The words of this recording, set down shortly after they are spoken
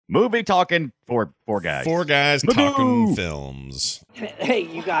Movie talking for four guys. Four guys talking films. Hey,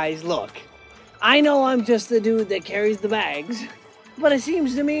 you guys, look. I know I'm just the dude that carries the bags, but it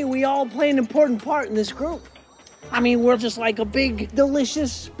seems to me we all play an important part in this group. I mean, we're just like a big,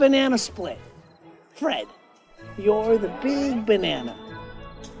 delicious banana split. Fred, you're the big banana.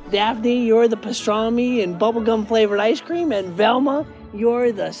 Daphne, you're the pastrami and bubblegum flavored ice cream. And Velma,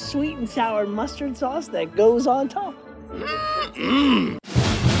 you're the sweet and sour mustard sauce that goes on top.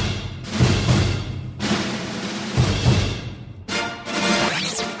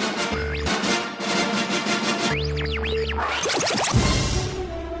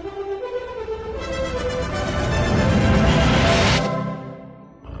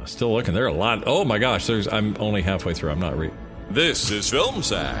 Still looking. There are a lot. Oh my gosh! I'm only halfway through. I'm not reading. This is Film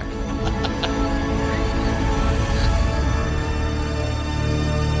Sack.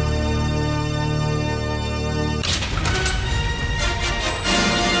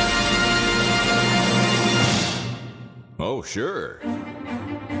 Oh, sure.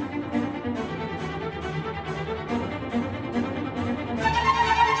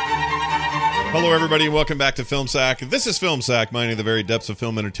 Hello, everybody, and welcome back to Film Sack. This is Film Sack, mining the very depths of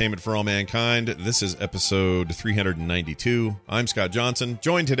film entertainment for all mankind. This is episode 392. I'm Scott Johnson,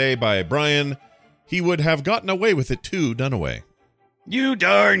 joined today by Brian. He would have gotten away with it too, Dunaway. You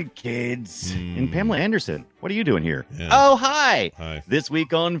darn kids. And Pamela Anderson, what are you doing here? Yeah. Oh, hi. Hi. This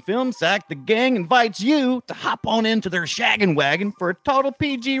week on Film Sack, the gang invites you to hop on into their shaggin' wagon for a total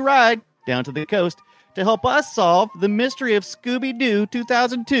PG ride down to the coast to help us solve the mystery of Scooby-Doo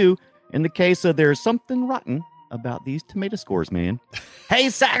 2002 in the case of there's something rotten about these tomato scores, man. Hey,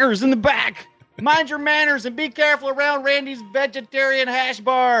 sackers in the back, mind your manners and be careful around Randy's vegetarian hash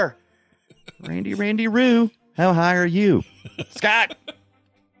bar. Randy Roo, how high are you? Scott,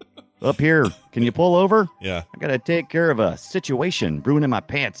 up here. Can you pull over? Yeah. I gotta take care of a situation brewing in my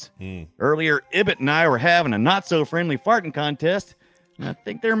pants. Earlier, Ibbot and I were having a not-so-friendly farting contest, and I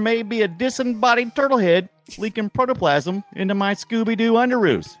think there may be a disembodied turtle head leaking protoplasm into my Scooby-Doo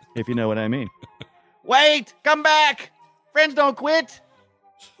underoos, if you know what I mean. Wait! Come back! Friends don't quit!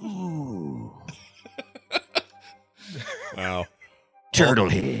 Ooh. Wow. Turtle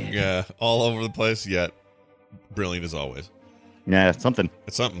head. Yeah, all over the place, yet brilliant as always. Yeah, something.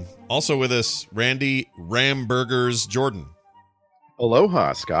 It's something. Also with us, Randy Ramburgers Jordan.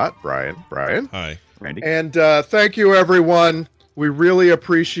 Aloha, Scott, Brian. Hi. Randy. And thank you, everyone. We really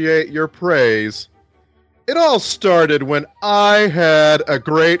appreciate your praise. It all started when I had a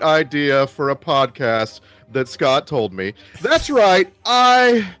great idea for a podcast that Scott told me. That's right.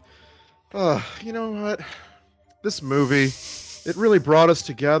 You know what? This movie, it really brought us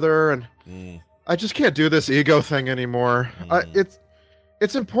together, and I just can't do this ego thing anymore.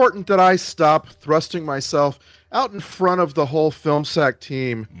 It's important that I stop thrusting myself out in front of the whole Film Sack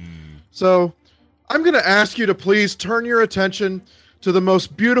team. So I'm going to ask you to please turn your attention to the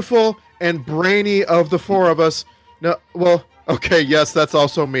most beautiful and brainy of the four of us. No, well, okay, yes, that's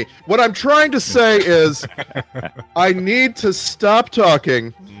also me. What I'm trying to say is I need to stop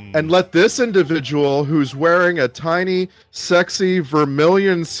talking and let this individual who's wearing a tiny, sexy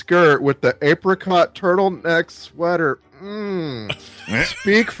vermilion skirt with the apricot turtleneck sweater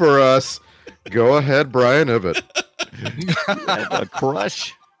speak for us. Go ahead, Brian Ibbott. A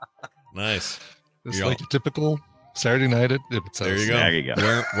crush. Nice. It's like a typical Saturday night at Ibbott's house. There you go. There you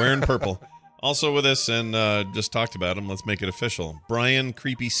go. Wearing purple. Also with us, and just talked about him, let's make it official. Brian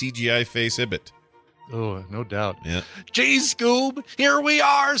Creepy CGI Face Ibbott. Oh, no doubt. Yeah. Geez, Scoob, here we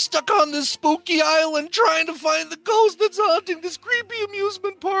are, stuck on this spooky island trying to find the ghost that's haunting this creepy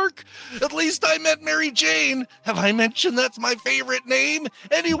amusement park. At least I met Mary Jane. Have I mentioned that's my favorite name?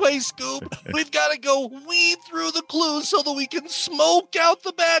 Anyway, Scoob, we've got to go weed through the clues so that we can smoke out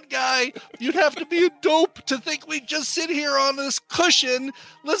the bad guy. You'd have to be a dope to think we'd just sit here on this cushion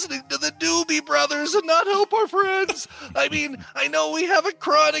listening to the Doobie Brothers and not help our friends. I mean, I know we have a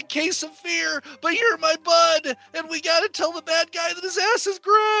chronic case of fear, but you're my bud, and we gotta tell the bad guy that his ass is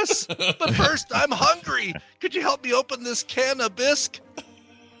grass. But first, I'm hungry. Could you help me open this can of bisque?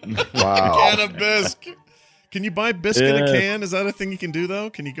 Wow. Can of bisque. Can you buy bisque in a can? Is that a thing you can do,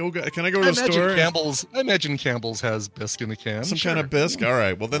 though? Can I go to a store? I imagine Campbell's has bisque in a can. Some kind of bisque? All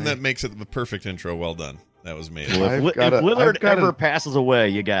right. Well, then that makes it the perfect intro. Well done. That was amazing. Well, if Willard ever passes away,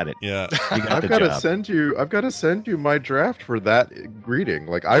 you got it. Yeah. You got I've the got to job. send you. I've got to send you my draft for that greeting.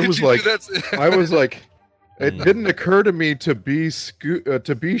 Like I was like, it didn't occur to me to be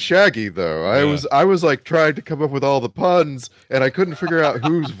Shaggy though. I was like trying to come up with all the puns, and I couldn't figure out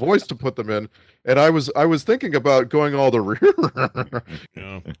whose voice to put them in. And I was thinking about going all the rear.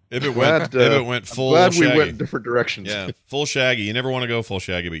 If it went full glad Shaggy. we went in different directions. Yeah, full Shaggy. You never want to go full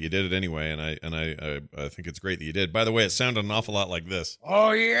Shaggy, but you did it anyway, and I think it's great that you did. By the way, it sounded an awful lot like this.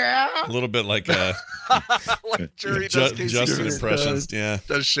 Oh yeah, A little bit like like Jerry does Casey Justin Kasem impressions. Yeah,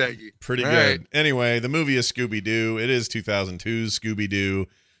 does Shaggy. pretty All good. right. Anyway, the movie is Scooby Doo. It is 2002's Scooby Doo,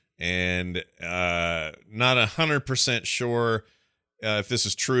 and not 100% sure if this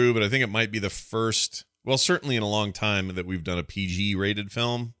is true, but I think it might be the first. Well, certainly in a long time that we've done a PG rated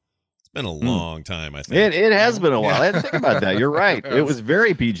film. It's been a long time, I think. It has been a while. I had to think about that. You're right. It was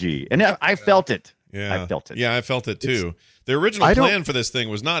very PG, and I felt it. Yeah, I felt it. Yeah, I felt it too. The original plan for this thing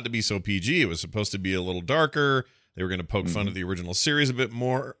was not to be so PG. It was supposed to be a little darker. They were going to poke fun at the original series a bit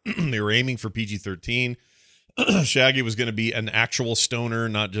more. They were aiming for PG-13. Shaggy was going to be an actual stoner,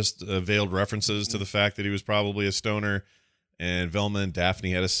 not just veiled references to the fact that he was probably a stoner. And Velma and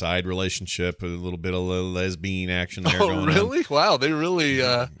Daphne had a side relationship, a little bit of lesbian action there going on. Oh, really? Wow, they really.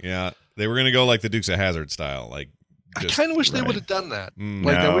 Yeah, they were going to go like the Dukes of Hazzard style, like. I kind of wish they would have done that. No.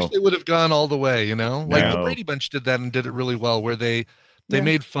 I wish they would have gone all the way. You know, like the No. Brady Bunch did that and did it really well, where they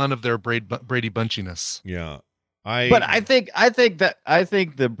made fun of their Brady Bunchiness. Yeah, But I think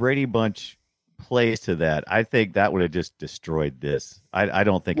the Brady Bunch plays to that. I think that would have just destroyed this. I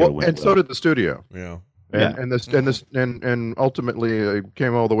don't think it would. And so did the studio. Yeah. Yeah. And ultimately it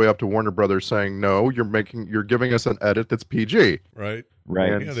came all the way up to Warner Brothers saying, no, you're giving us an edit that's PG. Right.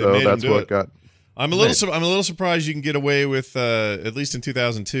 Right. And Yeah, they so made him that's do what it. got. I'm a little surprised you can get away with at least in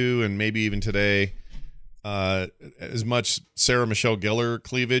 2002 and maybe even today as much Sarah Michelle Gellar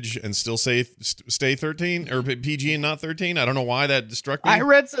cleavage and still stay 13 or PG and not 13. I don't know why that struck me. I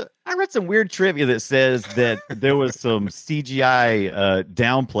read some weird trivia that says that there was some CGI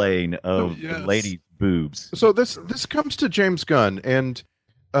downplaying of the lady boobs. So this comes to James Gunn, and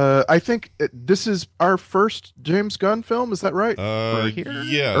I think this is our first James Gunn film. Is that right? Here?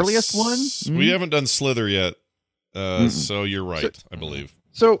 Yes. Earliest one? We haven't done Slither yet, so you're right. I believe.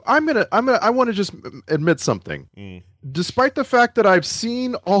 So I want to just admit something. Despite the fact that I've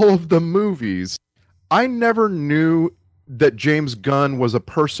seen all of the movies, I never knew that James Gunn was a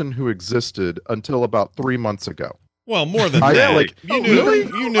person who existed until about 3 months ago. Well, more than I, that. like, you knew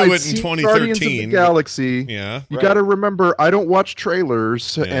I'd it in seen 2013. Guardians of the Galaxy. Yeah. You got to remember, I don't watch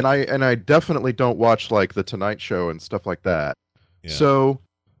trailers, Yeah. and I definitely don't watch like the Tonight Show and stuff like that. Yeah. So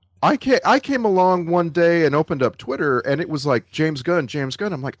I came along one day and opened up Twitter, and it was like James Gunn.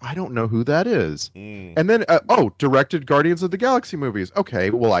 I'm like, I don't know who that is. And then directed Guardians of the Galaxy movies.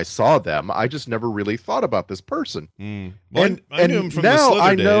 Okay, well I saw them. I just never really thought about this person. Well, I knew him from the now Slither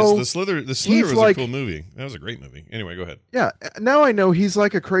I days. know The Slither was like- a cool movie. That was a great movie. Anyway, go ahead. Yeah, now I know he's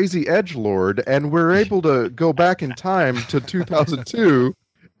like a crazy edgelord, and we're able to go back in time to 2002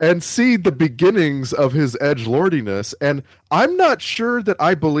 and see the beginnings of his edgelordiness. And I'm not sure that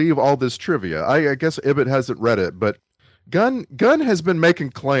I believe all this trivia. I guess Ibbott hasn't read it, but Gunn has been making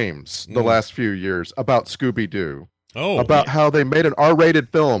claims the last few years about Scooby-Doo. Oh, About how they made an R-rated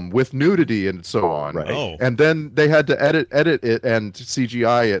film with nudity and so on. Right. Oh. And then they had to edit it and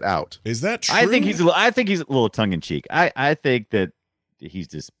CGI it out. Is that true? I think he's a little tongue in cheek. I think that he's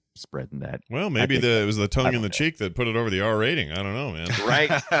just spreading that. Well, maybe think it was the tongue in the know. cheek that put it over the R rating. I don't know, man. Right.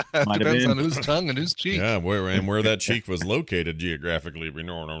 Might have Depends been. on whose tongue and whose cheek. Yeah, where that cheek was located geographically.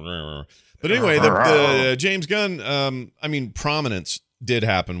 But anyway, the James Gunn, prominence did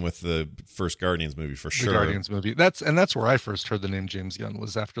happen with the first Guardians movie for sure. The Guardians movie. That's where I first heard the name James Gunn,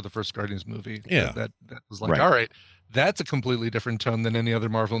 was after the first Guardians movie. Yeah. That was like, Right. all right, that's a completely different tone than any other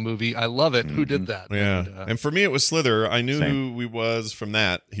Marvel movie. I love it. Who did that? Yeah, and for me, it was Slither. I knew Same. who he was from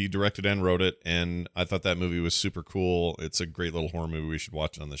that. He directed and wrote it, and I thought that movie was super cool. It's a great little horror movie. We should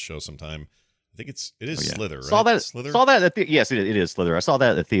watch it on this show sometime. I think it is Slither. Right? Saw that. Slither. Saw that. Yes, it is Slither. I saw that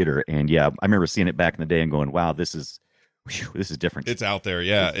at the theater, and yeah, I remember seeing it back in the day and going, "Wow, this is different." It's out there.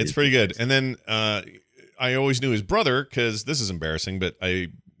 Yeah, it's pretty good. And then I always knew his brother because this is embarrassing, but I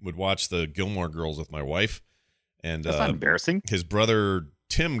would watch the Gilmore Girls with my wife, and That's not embarrassing. his brother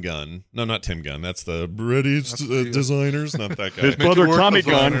Tim Gunn. No, not Tim Gunn. That's the Brady designers. Not that guy. His brother Tommy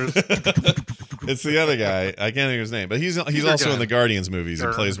Gunn. It's the other guy. I can't think of his name, but he's also in the Guardians movies. He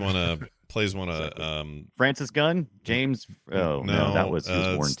plays one of Francis Gunn, James. Oh no, that was he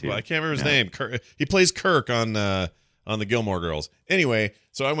was born too. I can't remember his name. He plays Kirk on the Gilmore Girls. Anyway,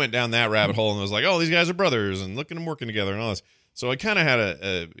 so I went down that rabbit hole and was like, oh, these guys are brothers, and look at them working together and all this. So I kind of had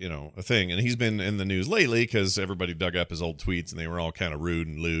a thing, and he's been in the news lately because everybody dug up his old tweets and they were all kind of rude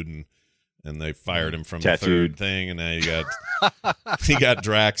and lewd, and and they fired him from Tattooed. the third thing, and now you got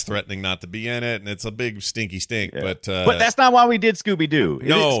Drax threatening not to be in it, and it's a big stinky stink. Yeah. But that's not why we did Scooby Doo.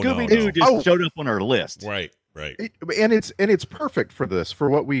 No, Scooby Doo no. just Oh. showed up on our list. right. and it's perfect for this, for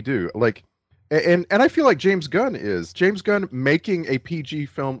what we do. Like, and I feel like James Gunn making a PG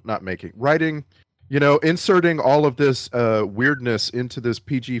film, writing, inserting all of this weirdness into this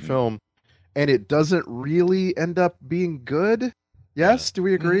PG film, and it doesn't really end up being good. Yes, do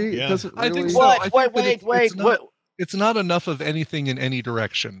we agree? Yeah. It doesn't I think really. so. What? I think Wait, that wait, wait. it's not, What? it's not enough of anything in any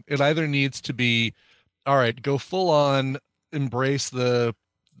direction. It either needs to be, all right, go full on, embrace the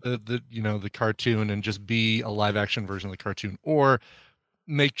cartoon and just be a live action version of the cartoon, or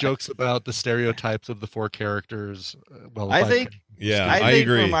make jokes about the stereotypes of the four characters. I think Yeah, I I think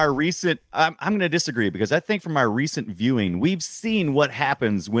agree. from our recent, I'm going to disagree, because I think from our recent viewing, we've seen what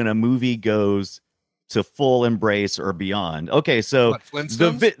happens when a movie goes to full embrace or beyond. Okay, so What,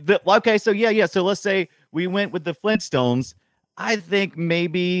 Flintstones? So let's say we went with the Flintstones. I think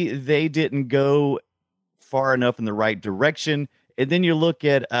maybe they didn't go far enough in the right direction. And then you look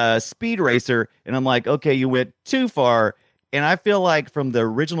at Speed Racer, and I'm like, okay, you went too far. And I feel like from the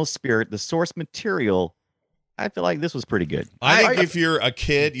original spirit, the source material, I feel like this was pretty good. I think if you're a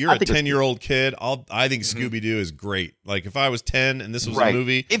kid, you're I a think it's 10-year-old kid. I think Scooby Doo is great. Like if I was 10 and this was Right. a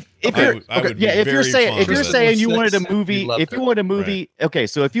movie, If I you're would- I would be if you're very saying fond if you're of it. saying you wanted a Six, movie, you loved if you it. want a movie, okay,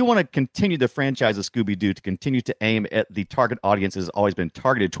 so if you want to continue the franchise of Scooby Doo, to continue to aim at the target audience has always been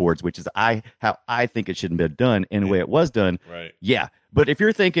targeted towards, which is how I think it should have been done in the way it was done. Right. Yeah, but if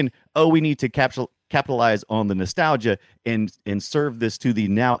you're thinking, oh, we need to capitalize on the nostalgia and serve this to the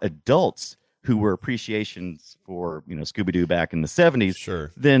now adults who were appreciations for Scooby Doo back in the 70s,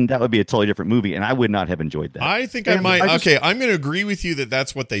 Sure. then that would be a totally different movie, and I would not have enjoyed that. I think I And might. I just- Okay, I'm going to agree with you that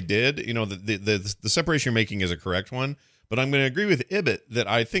that's what they did. The separation you're making is a correct one, but I'm going to agree with Ibbott that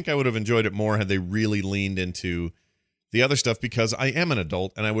I think I would have enjoyed it more had they really leaned into the other stuff, because I am an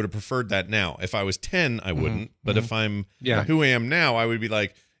adult and I would have preferred that now. If I was 10, I wouldn't, but if I'm who I am now, I would be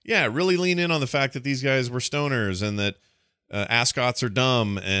like, yeah, really lean in on the fact that these guys were stoners and that Ascots are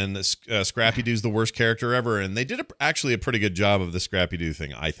dumb and Scrappy Doo's the worst character ever. And they did actually a pretty good job of the Scrappy Doo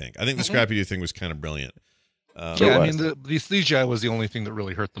thing, I think. I think the Scrappy Doo thing was kind of brilliant. Yeah, I mean, the CGI was the only thing that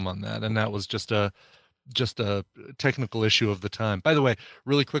really hurt them on that, and that was just a technical issue of the time. By the way,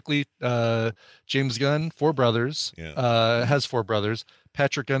 really quickly, James Gunn, has four brothers.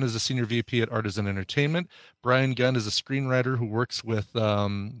 Patrick Gunn is a senior VP at Artisan Entertainment. Brian Gunn is a screenwriter who works with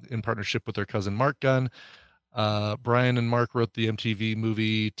in partnership with their cousin Mark Gunn. Brian and Mark wrote the MTV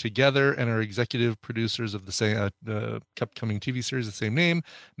movie together and are executive producers of the same upcoming TV series of the same name.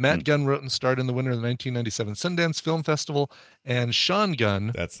 Matt Gunn wrote and starred in the winner of the 1997 Sundance Film Festival, and Sean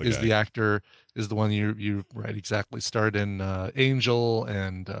Gunn the actor, is the one you right exactly starred in Angel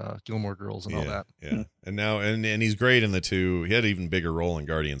and Gilmore Girls and all that. Yeah, and now and he's great in the two. He had an even bigger role in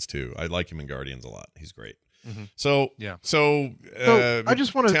Guardians too. I like him in Guardians a lot. He's great. Mhm. So Yeah. So I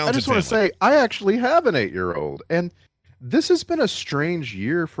just want to say I actually have an 8-year-old, and this has been a strange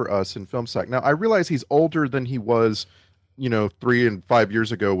year for us in FilmSack. Now I realize he's older than he was, 3 and 5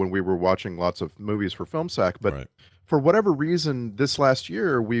 years ago when we were watching lots of movies for FilmSack. But Right. for whatever reason, this last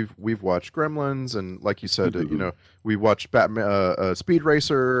year we've watched Gremlins, and like you said, we watched Batman, Speed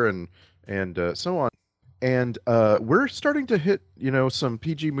Racer, and so on. And we're starting to hit, some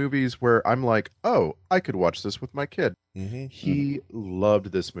PG movies where I'm like, oh, I could watch this with my kid. Mm-hmm. He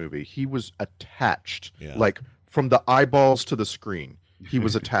loved this movie. He was attached, Yeah. like from the eyeballs to the screen. He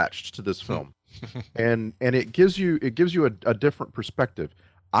was attached to this film, and it gives you a different perspective.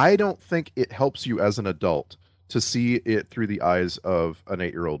 I don't think it helps you as an adult to see it through the eyes of an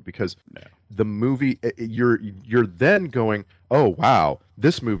 8-year-old, because the movie, you're then going, oh wow,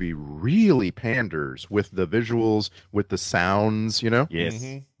 this movie really panders with the visuals, with the sounds, Yes.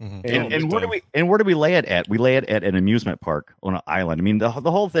 Mm-hmm. Mhm. And where do we lay it at? We lay it at an amusement park on an island. I mean, the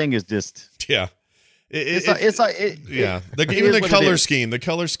whole thing is just Yeah. even even is the what it color is. scheme. The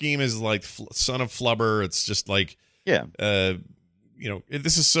color scheme is like Son of Flubber. It's just like yeah.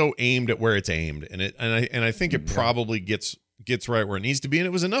 This is so aimed at where it's aimed, and I think it probably gets right where it needs to be, and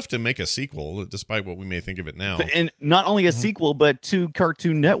it was enough to make a sequel, despite what we may think of it now. And not only a sequel, but 2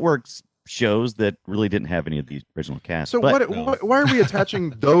 Cartoon Network's shows that really didn't have any of the original cast. So But- why are we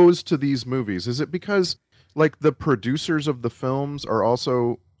attaching those to these movies? Is it because like the producers of the films are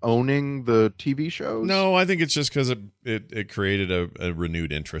also owning the TV shows? No, I think it's just because it created a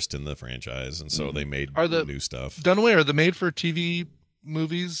renewed interest in the franchise, and so they made Are the- new stuff. Dunaway, are the made-for-TV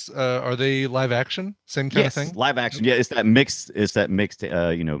movies, are they live action? Same kind yes, of thing? live action. Yeah, it's that mixed,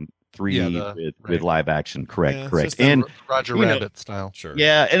 3 Yeah, with right. live action. Correct, Yeah, it's correct. just And Roger you know- Rabbit style. Sure.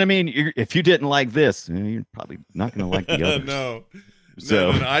 yeah, and I mean, if you didn't like this, you're probably not going to like the others. no.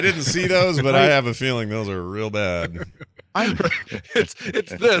 So- No, I didn't see those, but I have a feeling those are real bad. It's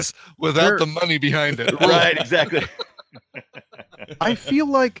this without the money behind it. Right, exactly. I feel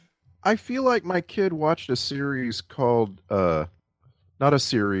like my kid watched a series called not a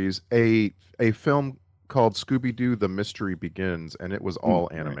series, a film called Scooby-Doo The Mystery Begins, and it was all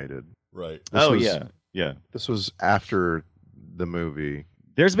animated. Right. This was- yeah. This was after the movie.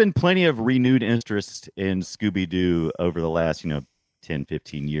 There's been plenty of renewed interest in Scooby-Doo over the last, 10,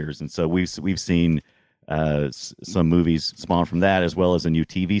 15 years. And so we've seen some movies spawn from that, as well as a new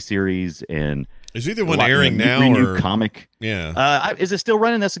TV series and Is either one airing now renewed or comic. Yeah. Is it still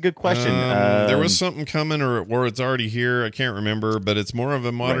running? That's a good question. There was something coming or it's already here. I can't remember, but it's more of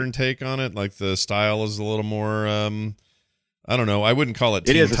a modern take on it. Like the style is a little more I don't know. I wouldn't call it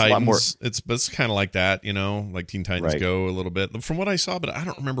Teen It's a lot Titans. more- It's kind of like that, like Teen Titans Right. Go a little bit. From what I saw, but I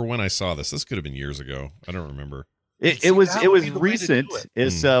don't remember when I saw this. This could have been years ago. I don't remember. It was that would be the way to recent. do it.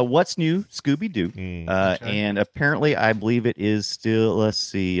 It's What's New Scooby-Doo. Okay. And apparently I believe it is still, let's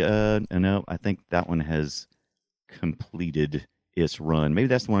see, no, I think that one has completed its run. Maybe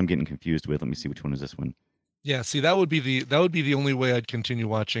that's the one I'm getting confused with. Let me see, which one is this one? Yeah, see, that would be the only way I'd continue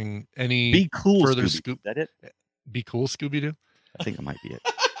watching any Be Cool further Scooby. Is that it? Be Cool Scooby-Doo. I think it might be it.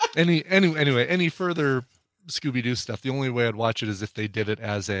 Any further Scooby-Doo stuff. The only way I'd watch it is if they did it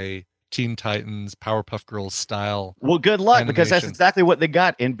as a Teen Titans, Powerpuff Girls style. Well, good luck, because that's Animation. exactly what they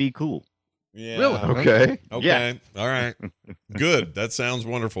got in Be Cool. Yeah. Really? Okay. Okay. Yeah. All right. Good. That sounds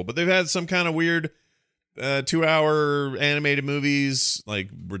wonderful. But they've had some kind of weird 2-hour animated movies like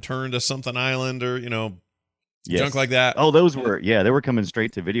Return to Something Island or, Yes. junk like that. Oh, those were, they were coming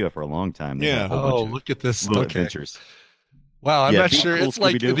straight to video for a long time. They had Yeah. a whole bunch Oh, of look at this. little Okay. adventures. Wow, I'm Yeah, not Be sure. Cool It's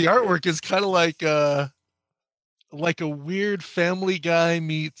like Scooby-Doo. the artwork is kind of like a weird Family Guy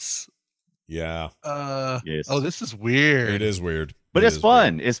meets. Yeah. Yes. Oh, this is weird. It is weird. But It it's is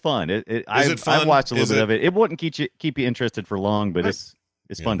fun. weird. It's fun. it I've fun? watched a little Is bit it- of it. It wouldn't keep you interested for long, but it's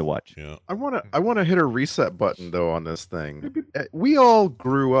fun to watch. Yeah. I want to hit a reset button though on this thing. We all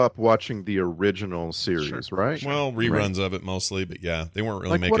grew up watching the original series, right? Well, reruns of it mostly, but yeah, they weren't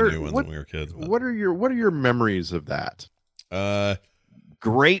really Like, making what are- new ones what- when we were kids. But. What are your memories of that?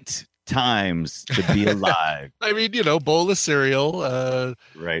 Great times to be alive. I mean, bowl of cereal,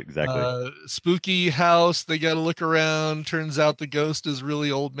 Right, exactly. spooky house. They got to look around. Turns out the ghost is really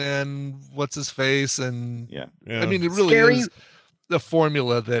old man. What's his face? And Yeah. Yeah. I mean, it really Scary. is the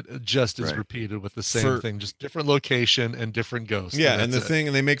formula that just is Right. repeated with the same For- thing, just different location and different ghosts. Yeah, and the that's it. thing,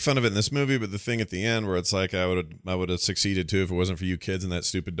 and they make fun of it in this movie, but the thing at the end where it's like I would have succeeded too if it wasn't for you kids and that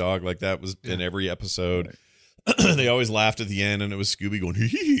stupid dog. Like that was in every episode. They always laughed at the end, and it was Scooby going hee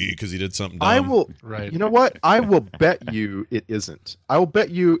hee because he did something dumb. I will. Right. You know what? I will bet you it isn't. I will bet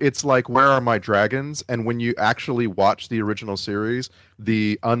you it's like Where Are My Dragons? And when you actually watch the original series,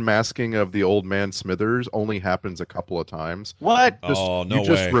 the unmasking of the old man Smithers only happens a couple of times. What? Oh, no you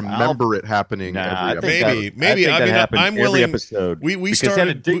just way. remember it happening Nah, I every think episode. Maybe. I I think mean, that happened I'm every willing- episode. we because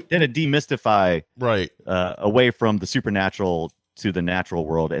started- then it demystify right. away from the supernatural to the natural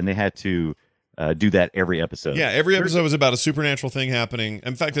world, and they had to do that every episode. Yeah, every episode was about a supernatural thing happening.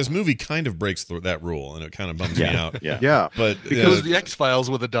 In fact, this movie kind of breaks that rule, and it kind of bums me out. Yeah. Yeah. But It was the X-Files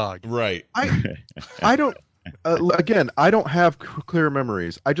with a dog. right. I don't. Again, I don't have clear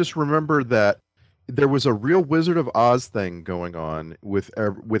memories. I just remember that there was a real Wizard of Oz thing going on with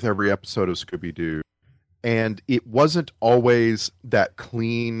every episode of Scooby Doo, and it wasn't always that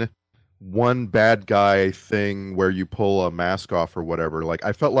clean one bad guy thing where you pull a mask off or whatever. Like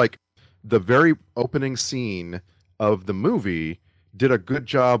I felt like the very opening scene of the movie did a good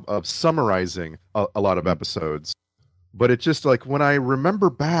job of summarizing a lot of episodes. But it's just like when I remember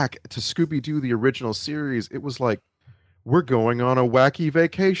back to Scooby-Doo, the original series, it was like, we're going on a wacky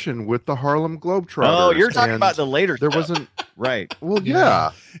vacation with the Harlem Globetrotters. Oh, you're talking and about the later. there stuff. wasn't. Right. Well,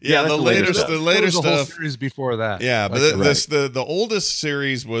 yeah. Yeah, that's the the later later stuff. the There later was a whole stuff. series before that. Yeah, but Like, the oldest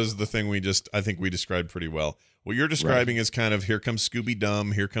series was the thing I think we described pretty well. What you're describing is kind of here comes Scooby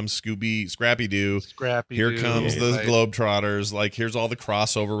Dum, here comes Scrappy Doo, Scrappy. here Doo, comes the right. Globetrotters. Like here's all the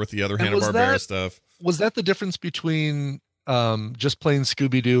crossover with the other And was Hanna-Barbera that- stuff. Was that the difference between just playing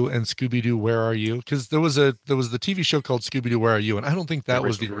Scooby-Doo and Scooby-Doo Where Are You? Because there was the TV show called Scooby-Doo Where Are You, and I don't think that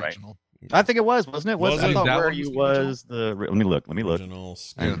was the Right. original. I think it was, wasn't it? Was I it? thought That Where one You was the was the. Let me look. Original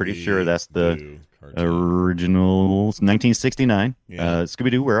I'm pretty Scooby sure that's the Doo cartoon. original 1969. Yeah. Scooby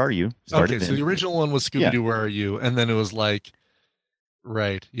Doo, Where Are You? Started Okay, so then. the original one was Scooby-Doo Where Are You? And then it was like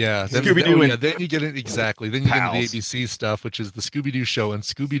Right. Yeah. Then, Scooby-Doo and then you get it exactly. Then you get into the Pals. ABC stuff, which is the Scooby-Doo show and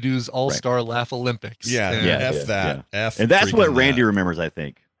Scooby-Doo's All-Star Laugh Olympics. Yeah, And- F that. F And that's what freaking Randy that. remembers, I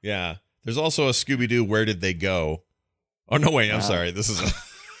think. Yeah. There's also a Scooby-Doo, Where Did They Go? Oh, no, wait, I'm Wow. sorry. This is a...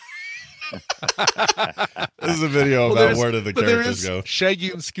 This is a video Well, about there's- where did the but there characters is go.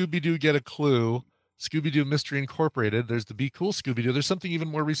 Shaggy and Scooby-Doo Get a Clue. Scooby-Doo Mystery Incorporated. There's the Be Cool Scooby-Doo. There's something even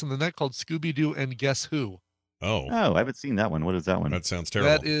more recent than that called Scooby-Doo and Guess Who. Oh, Oh, I haven't seen that one. What is that one? that sounds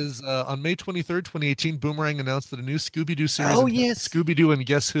terrible. That is on May 23rd, 2018. Boomerang announced that a new Scooby-Doo series, Oh, entitled yes. Scooby-Doo and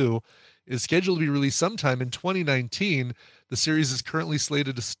Guess Who, is scheduled to be released sometime in 2019. The series is currently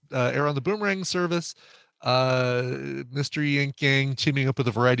slated to air on the Boomerang service. Mystery Inc. gang teaming up with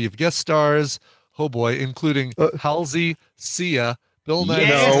a variety of guest stars. Oh boy, including Halsey, Sia, Bill Nye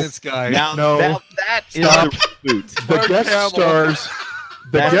Yes! the Science Guy. Now No. that is Stop. the reboot. The Mark guest Hamill. stars.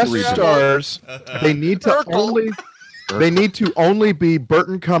 The That's guest the reason. stars. They need to Urkel. only. They need to only be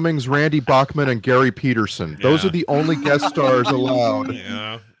Burton Cummings, Randy Bachman, and Gary Peterson. Those Yeah. are the only guest stars allowed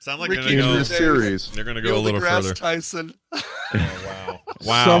Yeah. Sound like Ricky they're in gonna go. this series. They're gonna go a Neil little deGrasse further. Tyson. Oh, wow.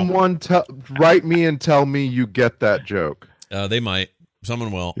 Wow. Someone write me and tell me you get that joke. They might.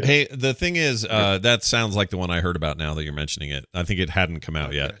 Someone will. Hey, the thing is, that sounds like the one I heard about now that you're mentioning it. I think it hadn't come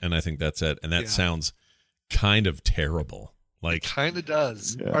out yet, Okay. and I think that's it. And that Yeah. sounds kind of terrible. Like Kind of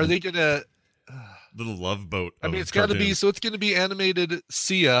does. Yeah. Are they gonna? little love boat. I mean, of it's got to be. cartoons. So it's going to be animated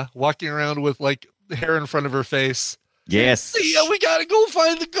Sia walking around with like hair in front of her face. Yes. Sia, we gotta go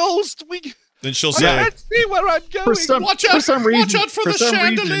find the ghost. We Then she'll I say, can't see where I'm going. "Watch out! for some reason, watch out for the some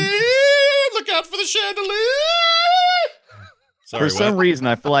reason- chandelier! Look out for the chandelier!" Sorry, For some what? reason,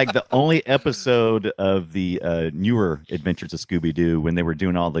 I feel like the only episode of the newer Adventures of Scooby Doo, when they were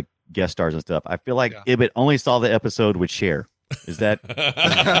doing all the guest stars and stuff, I feel like Yeah. Ibbot only saw the episode with Cher. Is that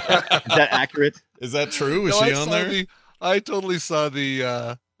accurate? Is that true? Is No, she I on saw there? I totally saw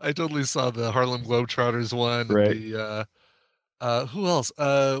the. I totally saw the Harlem Globetrotters one. Right. The who else?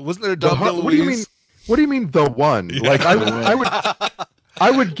 Wasn't there The Dom Har- what do you mean? DeLuise? What do you mean the one? Yeah. Like I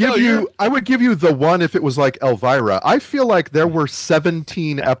would give No, you the one if it was like Elvira. I feel like there were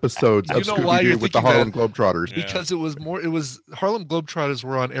 17 episodes You of know why Scooby you're Doo with the thinking Harlem that? Globetrotters. Yeah. Because it was Harlem Globetrotters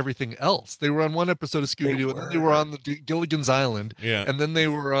were on everything else. They were on one episode of Scooby Doo, and then they were on the Gilligan's Island, Yeah, and then they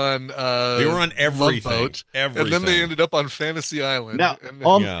were on they were on Love everything. Boat, Everything. and then they ended up on Fantasy Island. Now, and then-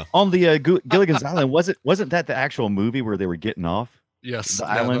 on Yeah. on the Gilligan's Island, wasn't that the actual movie where they were getting off yes, the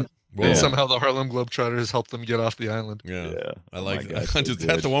yeah, island? Whoa. and somehow the Harlem Globetrotters helped them get off the island. Yeah. I Oh like my God, that. so Is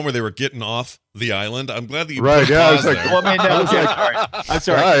that good. the one where they were getting off the island? I'm glad that you Right, put a yeah, I was pause like, there. Well, I mean, no, I was okay, like, sorry. I'm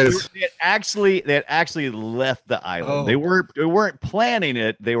sorry. Guys. They had actually left the island. Oh. They weren't planning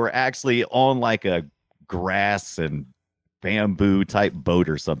it. They were actually on like a grass and bamboo type boat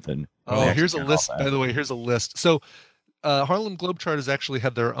or something. Oh, They actually here's a got list. off By that. the way, here's a list. So, Harlem Globetrotters actually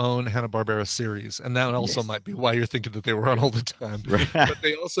had their own Hanna-Barbera series, and that also Yes. might be why you're thinking that they were on all the time. Right. But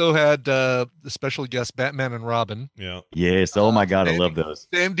they also had the special guest Batman and Robin, Yeah. Yes. Oh my God, I Andy- love those.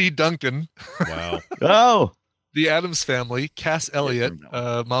 Sandy Duncan, Wow. Oh, the Adams Family, Cass Elliot,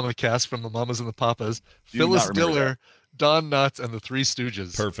 remember Mama Cass from the Mamas and the Papas, Do Phyllis not remember Diller, Don Knotts, and the Three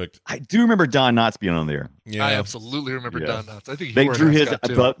Stooges. Perfect. I do remember Don Knotts being on there. Yeah. I absolutely remember Yeah. Don Knotts. I think They you were drew an his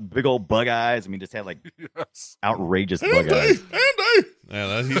ascot, too. big old bug eyes. I mean, just had like Yes. outrageous bug Andy, eyes. Andy.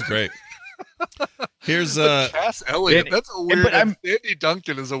 Yeah, he's great. Here's Cass Elliot. and- That's a weird. but I'm- Sandy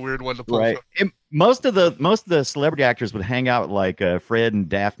Duncan is a weird one to pull Right. from. And most of the celebrity actors would hang out like Fred and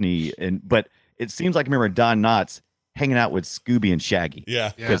Daphne, but it seems like I remember Don Knotts hanging out with Scooby and Shaggy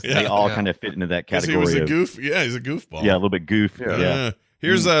yeah. Yeah. because they all Yeah. kind of fit into that Because he category. was a of, goof. Yeah, he's a goofball. yeah, a little bit goof. Yeah. Yeah.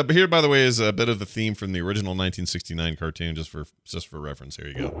 Here's here by the way is a bit of the theme from the original 1969 cartoon just for reference. Here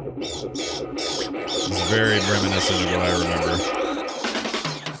you go. It's very reminiscent of what I remember.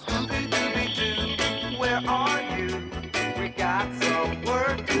 Where are you? We got some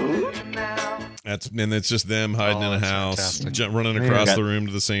work to do now. It's just them hiding Oh, in a that's house, fantastic. running Man. across Got- the room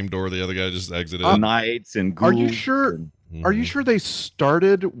to the same door the other guy just exited. Knights and Are you ghouls sure? and- Are you sure they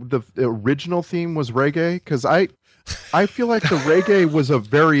started the original theme was reggae? Because I feel like the reggae was a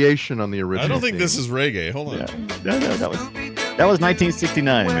variation on the original. I don't think this theme. is reggae. Hold on. Yeah. No, that was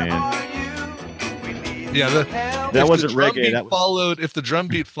 1969, man. Yeah, That if wasn't the drum reggae, beat that was- followed. If the drum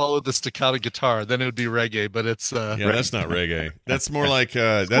beat followed the staccato guitar, then it would be reggae. But it's Yeah, Right. that's not reggae. That's more like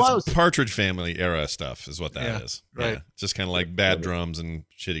that's close. Partridge Family era stuff is what that is. Yeah, right. Yeah, just kind of like bad drums and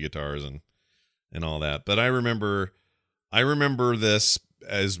shitty guitars and all that. But I remember this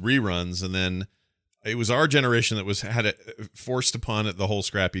as reruns, and then it was our generation that had it forced upon it the whole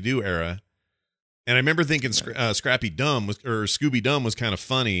Scrappy Doo era. And I remember thinking Scrappy Dumb or Scooby Dumb was kind of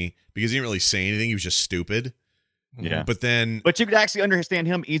funny because he didn't really say anything. He was just stupid. Yeah. But then, But you could actually understand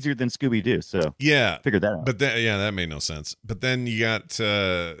him easier than Scooby Doo. So yeah, figure that out. but then, yeah, that made no sense. But then you got,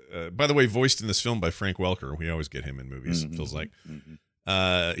 by the way, voiced in this film by Frank Welker. We always get him in movies. It feels like.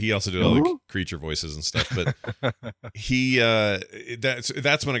 He also did all the creature voices and stuff, but he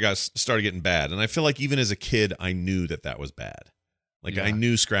that's when it started getting bad. And I feel like even as a kid, I knew that was bad. Like I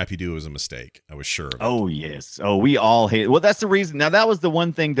knew Scrappy Doo was a mistake. I was sure of it. Oh yes. Oh, we all hate. Well, that's the reason. Now that was the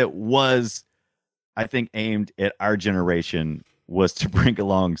one thing that was, I think, aimed at our generation, was to bring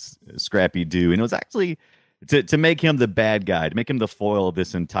along Scrappy Doo, and it was actually to make him the bad guy, to make him the foil of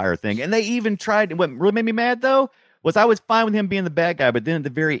this entire thing. And they even tried. What really made me mad though was I was fine with him being the bad guy, but then at the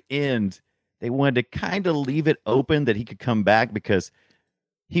very end, they wanted to kind of leave it open that he could come back because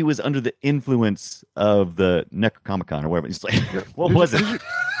he was under the influence of the Necronomicon or whatever. He's like, what was it?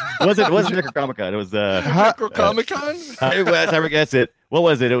 It wasn't Necronomicon. It was Necronomicon. It was. I guess it. What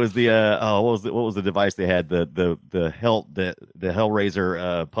was it? It was the what was the device they had? The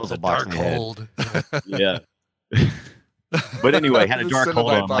Hellraiser puzzle box. Dark hold. Yeah. But anyway, had a The dark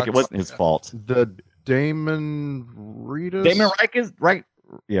hold on. Cenobite Like it box. wasn't his fault. The Damon Reedus? Damon Rikas, right?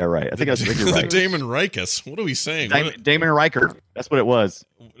 Yeah, right. I think you're The right. Damon Rikas. What are we saying? Damon Riker. That's what it was.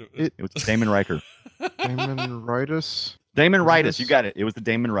 It- It was Damon Riker. Damon Reedus? Damon Ritus. You got it. It was the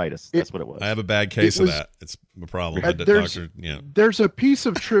Damon Ritus. That's what it was. I have a bad case It of was- that. It's a problem. The there's- doctor, yeah. There's a piece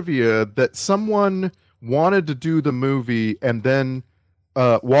of trivia that someone wanted to do the movie and then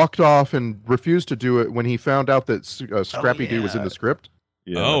walked off and refused to do it when he found out that Scrappy Doo was in yeah. the script.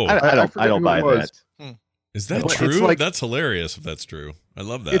 Yeah. Oh. I forget don't who buy it was. that. Is that It's true? like- That's hilarious if that's true. I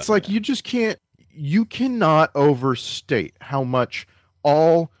love that. It's like you cannot overstate how much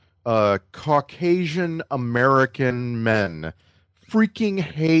all Caucasian American men freaking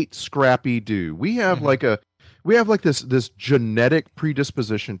hate Scrappy Doo. We have this genetic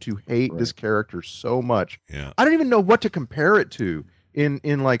predisposition to hate this character so much. yeah. I don't even know what to compare it to in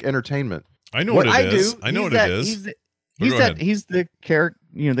like entertainment. I know what it I is. do. I know He's what that- it is. He's, But go ahead. he's the character,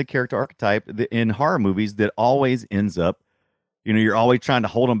 the character archetype in horror movies that always ends up, you're always trying to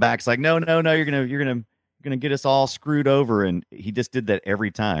hold him back. It's like, no, you're gonna get us all screwed over, and he just did that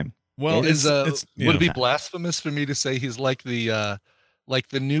every time. Well, would it yeah. be blasphemous for me to say he's like the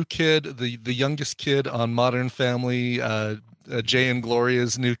new kid, the youngest kid on Modern Family, Jay and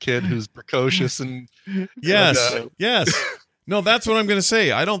Gloria's new kid who's precocious and Yes. and, Yes. No, that's what I'm going to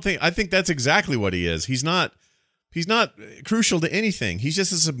say. I think that's exactly what he is. He's not crucial to anything. He's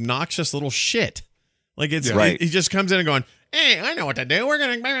just this obnoxious little shit. Like it's Right. he just comes in and going, "Hey, I know what to do. We're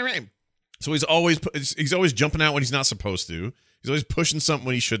going to." So he's always jumping out when he's not supposed to. He's always pushing something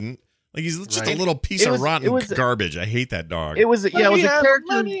when he shouldn't. Like he's just a Right. little piece It of was- rotten it was- garbage. I hate that dog. It was a character.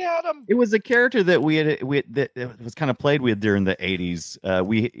 Let me at him. It was a character that that was kind of played with during the 80s.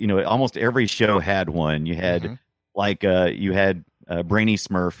 Almost every show had one. You had you had Brainy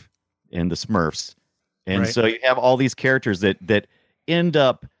Smurf in the Smurfs, and Right. so you have all these characters that end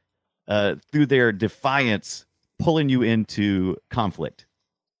up through their defiance pulling you into conflict.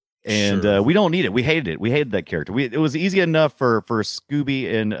 And Sure. we don't need it. We hated it. We hated that character. It was easy enough for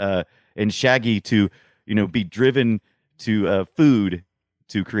Scooby and Shaggy to be driven to food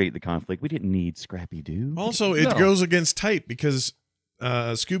to create the conflict. We didn't need Scrappy Doo. Also, it No. goes against type because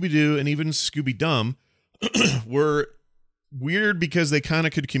Scooby-Doo and even Scooby-Dum were weird because they kind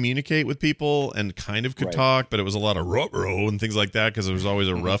of could communicate with people and kind of could Right. talk, but it was a lot of ruh-roh and things like that because there was always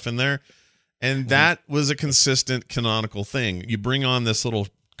a rough in there. And that was a consistent canonical thing. You bring on this little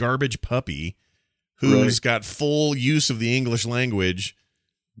garbage puppy who's got full use of the English language.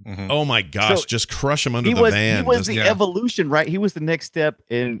 Oh my gosh, So, just crush him under He the was van. he was Just- the yeah. evolution, right? He was the next step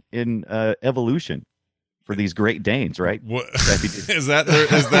in evolution for these Great Danes, right? what, Scrappy Doo. is that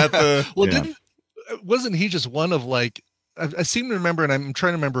the Well, Yeah. wasn't he just one of like? I seem to remember, and I'm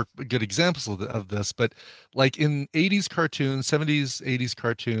trying to remember good examples of this, but like in 80s cartoons, 70s, 80s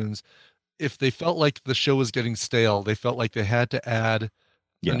cartoons, if they felt like the show was getting stale, they felt like they had to add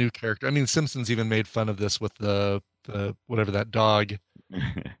Yeah. a new character. I mean, Simpsons even made fun of this with the whatever that dog.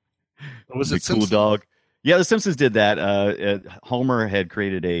 Or was the it cool Simpson? dog? Yeah, the Simpsons did that. Homer had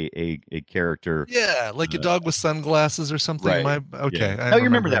created a character. Yeah, like a dog with sunglasses or something. Right. Okay. Yeah. I Oh, you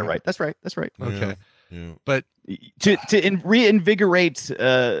remember that, it. right? That's right. That's right. Okay. Yeah. But To reinvigorate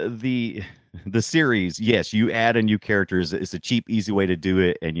the series, yes, you add a new characters. It's a cheap, easy way to do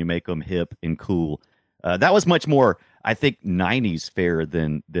it, and you make them hip and cool. That was much more, I think, 90s fare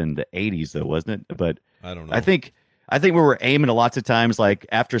than the 80s, though, wasn't it? But I don't know. I think we were aiming lots of times, like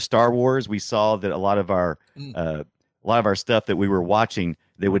after Star Wars, we saw that a lot of our stuff that we were watching,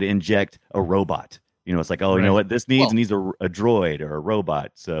 they would inject a robot You know, it's like, oh, you know Right. what? This needs a droid or a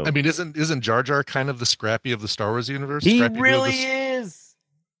robot. So I mean, isn't Jar Jar kind of the Scrappy of the Star Wars universe? he Scrappy Doo of really the- is.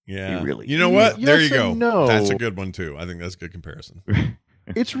 Yeah. He really You know is. what? There you Yes go. and no. That's a good one too. I think that's a good comparison.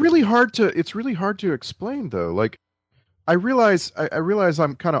 It's really hard to explain though. Like I realize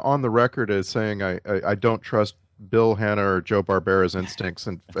I'm kind of on the record as saying I don't trust Bill Hanna or Joe Barbera's instincts,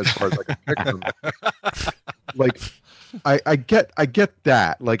 and as far as I can pick them. Like I get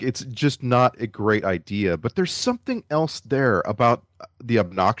that. Like it's just not a great idea, but there's something else there about the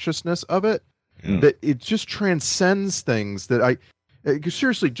obnoxiousness of it that it just transcends things that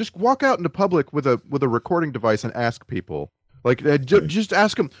seriously, just walk out into public with a recording device and ask people. Like just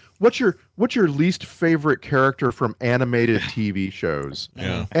ask them what's your least favorite character from animated TV shows.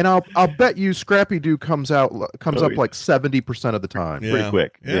 Yeah. And I'll bet you Scrappy Doo comes up like 70% of the time. Yeah. Pretty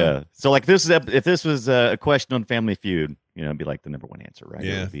quick. Yeah. So like if this was a question on Family Feud, you know, it'd be like the number one answer, right?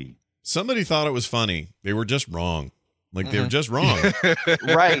 Yeah. It would be Somebody thought it was funny. They were just wrong. Like they were just wrong.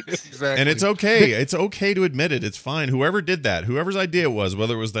 right. Exactly. And it's okay. It's okay to admit it. It's fine. Whoever did that, whoever's idea it was,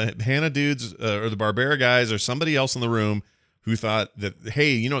 whether it was the Hannah dudes or the Barbera guys or somebody else in the room who thought that,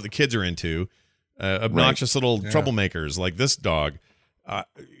 hey, you know what the kids are into? Obnoxious little troublemakers like this dog.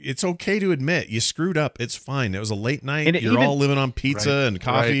 It's okay to admit you screwed up. It's fine. It was a late night. And You're all living on pizza and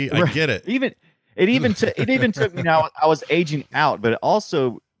coffee. Right. I get it. It even took me. Now I was aging out, but it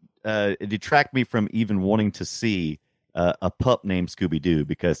also it detracted me from even wanting to see a pup named Scooby Doo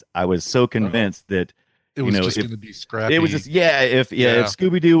because I was so convinced that it was you know, just if- going to be Scrappy. it was just if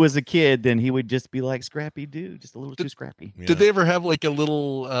Scooby Doo was a kid, then he would just be like Scrappy Doo, just a little too scrappy. Yeah. Did they ever have like a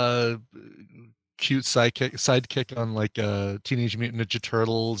little cute sidekick on like Teenage Mutant Ninja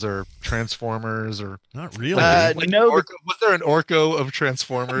Turtles or Transformers or Not really. like No, was there an Orko of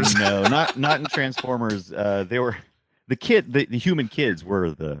Transformers? no, not in Transformers. They were the human kids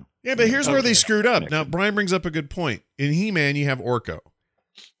were the Yeah, but here's where they screwed up. Connection. Now, Brian brings up a good point. In He-Man, you have Orko.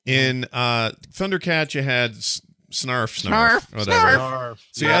 In Thundercats, you had Snarf, whatever.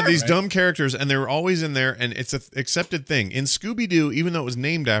 So you had these dumb characters, and they were always in there, and it's an accepted thing. In Scooby-Doo, even though it was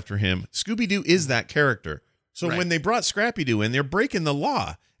named after him, Scooby-Doo is that character. So Right. when they brought Scrappy-Doo in, they're breaking the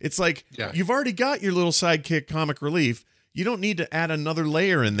law. It's like, you've already got your little sidekick comic relief. You don't need to add another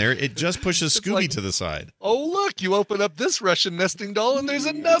layer in there. It just pushes Scooby like- to the side. Oh look, you open up this Russian nesting doll, and there's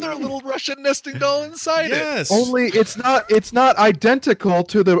another little Russian nesting doll inside it. Yes. Only it's not identical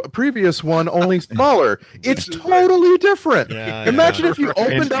to the previous one, only smaller. It's totally different. Yeah, Imagine yeah. if you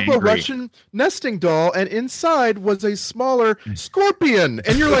opened up a angry. Russian nesting doll and inside was a smaller scorpion,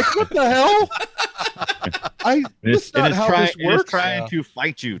 and you're like, "What the hell?" That's not how this It's works. trying to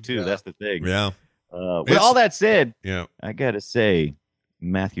fight you too. That's the thing. Yeah. With It's- all that said, Yeah. I gotta say,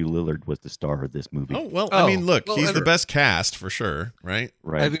 Matthew Lillard was the star of this movie. Oh, well, I mean, look, well, he's the and- best cast for sure, right?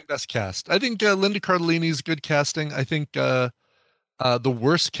 Right. I think best cast. I think Linda Cardellini's good casting. I think the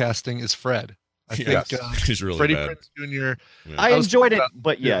worst casting is Fred. I Yes. think He's really Freddie bad. Prinze Jr. I was enjoyed it, thinking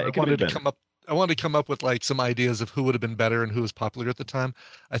but yeah, I it could wanted have to been. I wanted to come up with like some ideas of who would have been better and who was popular at the time.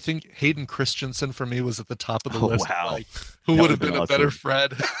 I think Hayden Christensen for me was at the top of the Oh, list. wow. Like, who That would have would've been been a better awesome.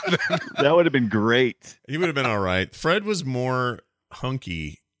 Fred? That would have been great. He would have been all right. Fred was more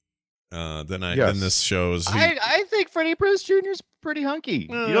hunky than Yes. this shows. I think Freddie Prinze Jr. is pretty hunky.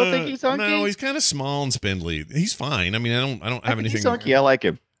 You don't think he's hunky? No, he's kind of small and spindly. He's fine. I mean, I don't I have think anything. he's hunky. I like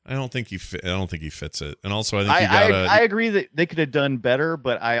him. I don't think he fits it. And also, I think you gotta. I agree that they could have done better,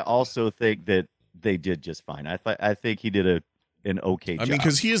 but I also think that they did just fine. I think he did an okay job. I mean,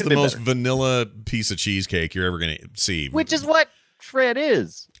 because he is Could've the been most better. vanilla piece of cheesecake you're ever going to see. Which is what Fred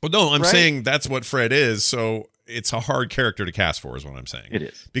is. Well, no, I'm right? saying that's what Fred is. So it's a hard character to cast for, is what I'm saying. It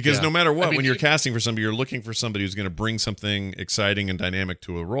is. Because Yeah. no matter what, I mean, when you're casting for somebody, you're looking for somebody who's going to bring something exciting and dynamic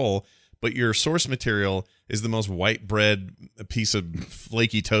to a role. But your source material is the most white bread piece of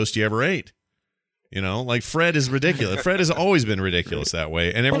flaky toast you ever ate. You know, like Fred is ridiculous. Fred has always been ridiculous that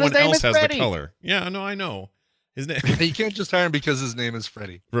way, and Well, everyone his name else is has Freddy. the color. Yeah, no, I know his name. You can't just hire him because his name is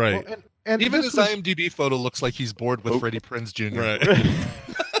Freddie. Right, Well, and Even this his was- IMDb photo looks like he's bored with Freddie Prinze Jr. right.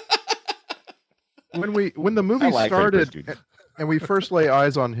 when the movie I like Freddie Prinze started Jr. and we first lay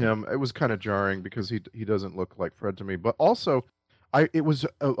eyes on him, it was kind of jarring because he doesn't look like Fred to me. But also, it was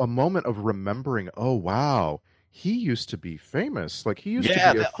a moment of remembering. Oh wow, he used to be famous. Like he used to be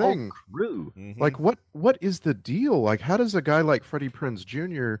a that whole thing. crew. Mhm. Like what is the deal? Like how does a guy like Freddie Prinze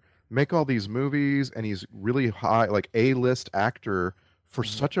Jr. make all these movies and he's really high, like A-list actor for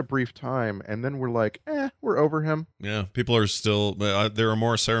such a brief time, and then we're like, we're over him. Yeah, people are still. There are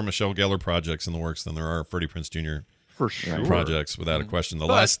more Sarah Michelle Gellar projects in the works than there are Freddie Prinze Jr. For sure. projects, without a question. The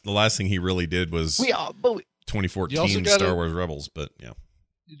But- last thing he really did was We all, but we, 2014 You also gotta- Star Wars Rebels. But yeah,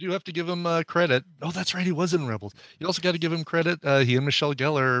 You do have to give him credit. Oh, that's right. He was in Rebels. You also got to give him credit. He and Michelle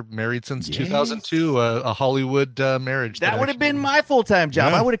Gellar married since 2002, a Hollywood marriage. That would have been my full-time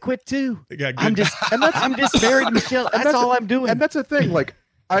job. Yeah. I would have quit too. Yeah, good. I'm just married to Michelle. That's all I'm doing. And that's the thing. Like,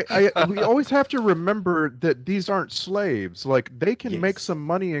 we always have to remember that these aren't slaves. Like, they can make some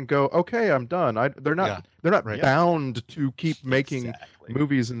money and go, okay, I'm done. They're not Right. bound to keep making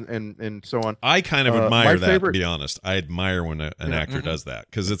movies and so on. I kind of my admire that, favorite- to be honest. I admire when an actor does that,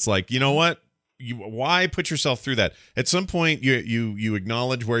 because it's like, you know what? Why put yourself through that? At some point, you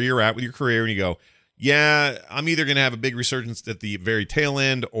acknowledge where you're at with your career, and you go, yeah, I'm either going to have a big resurgence at the very tail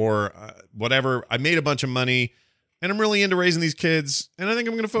end, or whatever. I made a bunch of money, and I'm really into raising these kids, and I think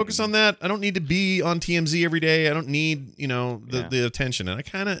I'm going to focus on that. I don't need to be on TMZ every day. I don't need, the attention. And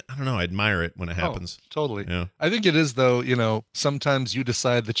I don't know, I admire it when it happens. Totally. Yeah. I think it is, though, sometimes you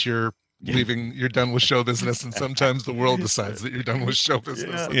decide that you're you're done with show business, and sometimes the world decides that you're done with show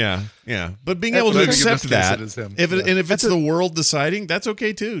business. Yeah. But being I able to think in this accept case that, it is him. if it's the world deciding, that's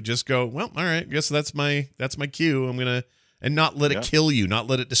okay too. Just go, well, all right, guess that's my cue. I'm gonna, and not let it kill you, not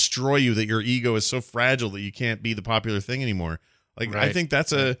let it destroy you, that your ego is so fragile that you can't be the popular thing anymore. Like, I think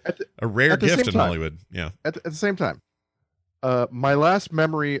that's a rare gift in Hollywood. Yeah. At the same time, my last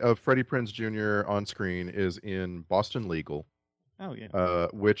memory of Freddie Prinze Jr. on screen is in Boston Legal. Oh yeah.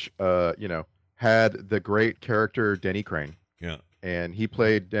 Which had the great character Denny Crane. Yeah. And he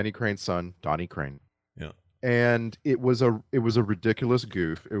played Denny Crane's son, Donnie Crane. Yeah. And it was a ridiculous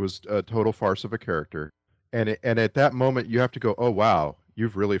goof. It was a total farce of a character. And at that moment you have to go, oh wow,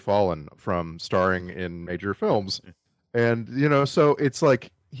 you've really fallen from starring in major films. And so it's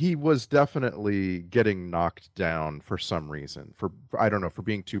like he was definitely getting knocked down for some reason, for I don't know, for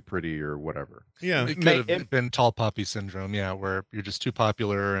being too pretty or whatever. Yeah. It could have been tall poppy syndrome, where you're just too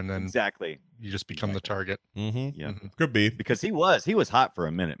popular and then Exactly. you just become the target. Mm-hmm. Yeah. Could be. Because he was hot for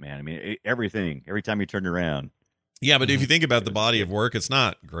a minute, man. I mean, every time you turned around. Yeah, but if you think about the body of work, it's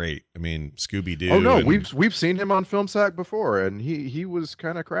not great. I mean, Scooby-Doo. Oh no, we've seen him on Film Sack before, and he was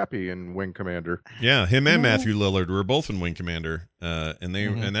kind of crappy in Wing Commander. Yeah, him and Matthew Lillard were both in Wing Commander,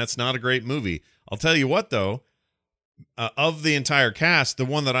 and that's not a great movie. I'll tell you what, though, of the entire cast, the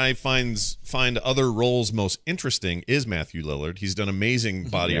one that I find other roles most interesting is Matthew Lillard. He's done amazing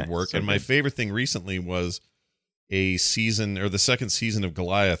body of work, and my favorite thing recently was the second season of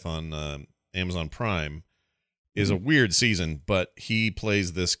Goliath on Amazon Prime. Is a weird season, but he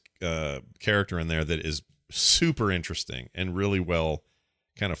plays this character in there that is super interesting and really well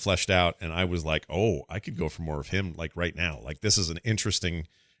kind of fleshed out. And I was like, oh, I could go for more of him like right now. Like, this is an interesting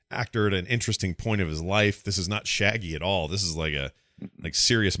actor at an interesting point of his life. This is not Shaggy at all. This is like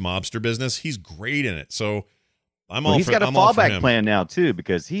serious mobster business. He's great in it. So He's got a fallback plan now too,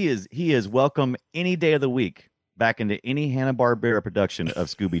 because he is welcome any day of the week back into any Hanna-Barbera production of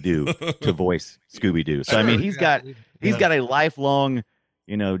Scooby-Doo to voice Scooby-Doo. So I mean, he's got a lifelong,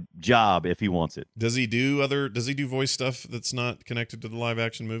 job if he wants it. Does he do voice stuff that's not connected to the live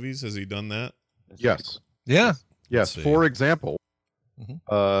action movies? Has he done that? Yes. Yeah. Yes. For example,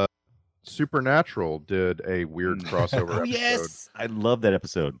 Supernatural did a weird crossover episode. Yes. I love that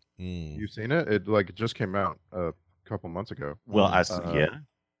episode. You've seen it? It just came out a couple months ago. Well, yeah.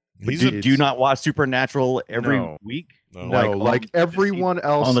 Do you not watch Supernatural every week? No, like everyone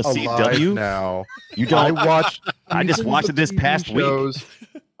else on the alive CW now. You don't. I just watched it this past week.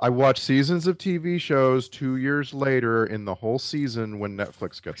 I watched seasons of TV shows 2 years later in the whole season when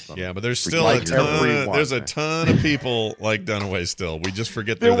Netflix gets them. Yeah, but there's still a ton of people like Dunaway still. We just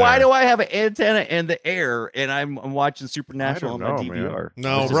forget they're there. Why do I have an antenna in the air and I'm watching Supernatural on my DVR?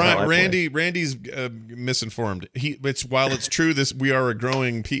 Man. No, Randy's misinformed. While it's true we are a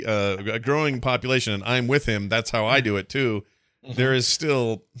growing population, and I'm with him. That's how I do it too. There is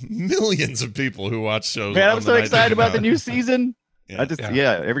still millions of people who watch shows. Man, I'm so excited about the new season. Yeah.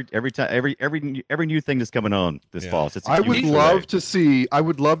 Every time every new thing that's coming on this fall. So I would love to see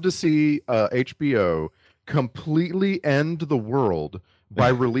HBO completely end the world by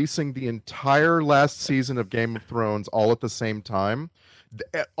releasing the entire last season of Game of Thrones all at the same time.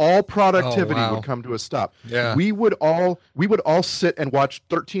 All productivity would come to a stop. Yeah. We would all sit and watch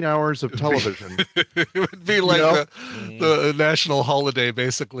 13 hours of television. It would be like the national holiday,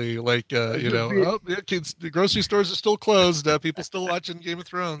 basically. Like the grocery stores are still closed. People still watching Game of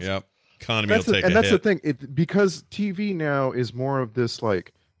Thrones. Yep. Economy will take a hit. And that's the thing. Because TV now is more of this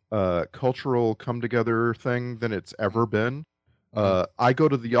like cultural come together thing than it's ever been. I go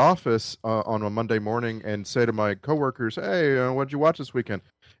to the office on a Monday morning and say to my coworkers, "Hey, what did you watch this weekend?"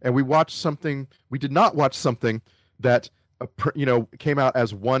 And we watched something. We did not watch something that came out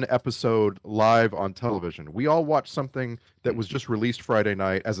as one episode live on television. We all watched something that was just released Friday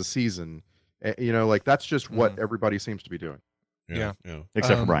night as a season. Like that's just what everybody seems to be doing. Yeah.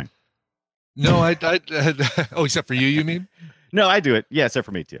 Except for Brian. No, I oh, except for you, you mean? No, I do it. Yeah, except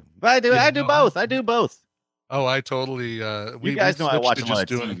for me too. But I do both. I do both. Oh, I totally. You guys know I watch a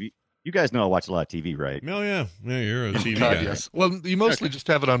lot of TV. You guys know I watch a lot of TV, right? Oh yeah, you're a TV God, guy. yes. Well, you mostly just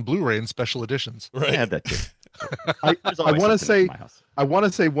have it on Blu-ray and special editions. Right. I have that too. I want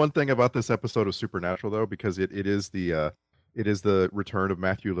to say one thing about this episode of Supernatural though, because it is the return of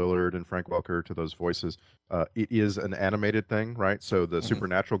Matthew Lillard and Frank Welker to those voices. It is an animated thing, right? So the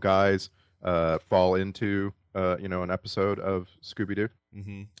Supernatural guys fall into an episode of Scooby-Doo.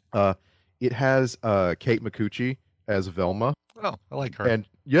 Mm-hmm. It has Kate Micucci as Velma. Oh, I like her. And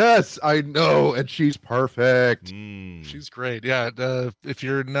yes, I know, and she's perfect. She's great. Yeah. If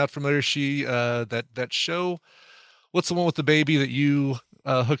you're not familiar, she that show. What's the one with the baby that you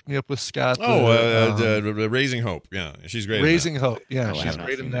hooked me up with, Scott? Raising Hope. Yeah, she's great. Raising Hope. Yeah, Oh, I she's have not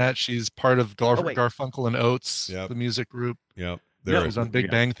great in seen that. She's part of Garfunkel and Oates, Yep. the music group. Yep. She was on Big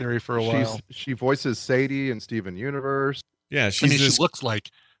Bang Theory for a while. She voices Sadie in Steven Universe. Yeah, she looks like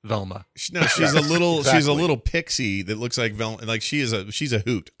Velma. She's a little Exactly. she's a little pixie that looks like Velma. Like she's a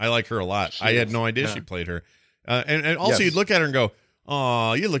hoot. I like her a lot. I had no idea she played her. And also you'd look at her and go,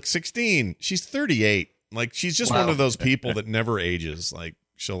 "Oh, you look 16. She's 38." Like she's just one of those people that never ages. Like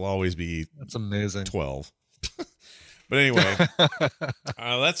she'll always be That's amazing. 12. But anyway,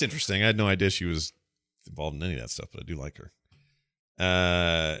 that's interesting. I had no idea she was involved in any of that stuff, but I do like her.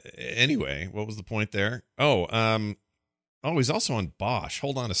 Anyway, what was the point there? He's also on Bosch.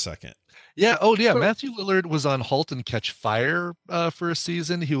 Hold on a second. Yeah. Oh, yeah. Matthew Lillard was on *Halt and Catch Fire* for a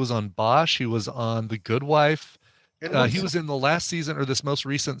season. He was on Bosch. He was on *The Good Wife*. He was in the last season or this most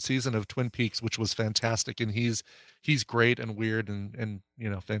recent season of *Twin Peaks*, which was fantastic. And he's great and weird and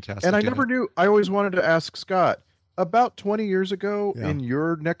fantastic. And I never knew. I always wanted to ask Scott. About 20 years ago, in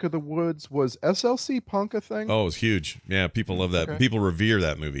your neck of the woods, was SLC Punk a thing? Oh, it was huge. Yeah, people love that. Okay. People revere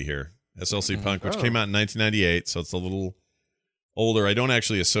that movie here. SLC Punk, which came out in 1998, so it's a little older. I don't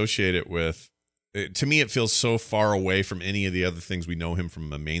actually associate it with. To me, it feels so far away from any of the other things we know him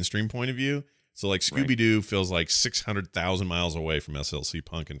from a mainstream point of view. So, like Scooby-Doo feels like 600,000 miles away from SLC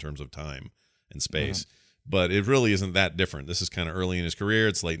Punk in terms of time and space. But it really isn't that different. This is kind of early in his career.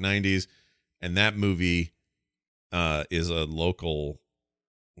 It's late 90s, and that movie is a local.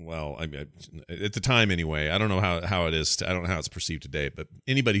 Well, I mean, at the time anyway. I don't know how it is. I don't know how it's perceived today. But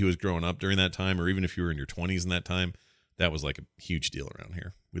anybody who was growing up during that time, or even if you were in your 20s in that time, that was like a huge deal around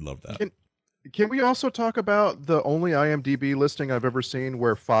here. We loved that. Can we also talk about the only IMDb listing I've ever seen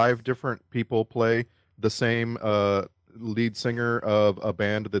where 5 different people play the same lead singer of a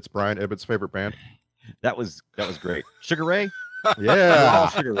band that's Brian Ibbott's favorite band? That was great. Sugar Ray. Yeah. All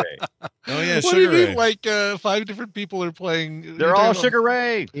Sugar Ray. Oh yeah, What Sugar do you Ray. mean, like 5 different people are playing? They're all Sugar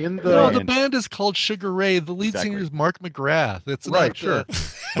Ray. In the No, the band is called Sugar Ray. The lead Exactly. singer is Mark McGrath. It's Right, not, sure.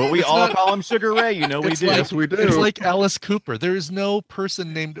 But we all call him Sugar Ray. You know we It's do. like- Yes, we do. It's like Alice Cooper. There is no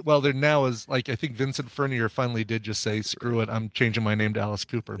person named. Well, there now is like I think Vincent Furnier finally did just say, "Screw it, I'm changing my name to Alice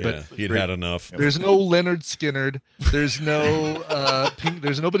Cooper." Yeah, But he'd had enough. there's no Leonard Skinnerd. There's no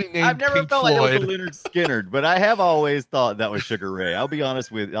There's nobody named. I've never Pink felt like it Floyd. was a Leonard Skinner, but I have always thought that was Sugar Ray. I'll be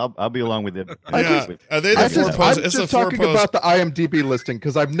honest with. I'll be along with it. Yeah. Are they the I'm four just, posts? I'm It's just the four talking posts. about the IMDb listing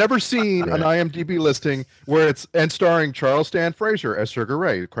because I've never seen an IMDb listing where it's starring Charles Stan Fraser as Sugar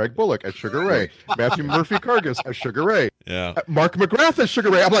Ray, Craig Bullock as Sugar Ray, Matthew Murphy Kargas as Sugar Ray, Yeah, Mark McGrath as Sugar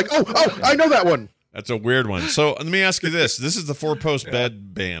Ray. I'm like, oh, I know that one. that's a weird one. So let me ask you this: This is the Four Post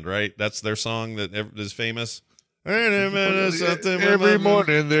Bed Band, right? That's their song that is famous. Every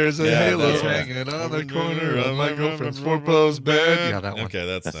morning there's a Yeah, halo that's right. hanging on the corner of my girlfriend's 4-post bed. Yeah, that one. Okay,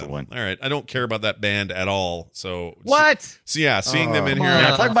 that's That's the them. one. All right, I don't care about that band at all. So What? So yeah, seeing them in Come here. on.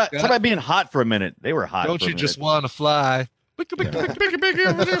 Now, talk about Scott. talk about being hot for a minute. They were hot. Don't for a you just minute. want to fly? I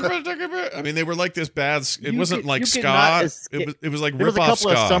mean, they were like this bad. It You wasn't could- like you ska. could not escape- It was like There was a rip off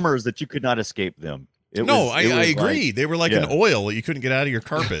couple ska. of summers that you could not escape them. It No, was- I it was agree. like- They were like Yeah. an oil that you couldn't get out of your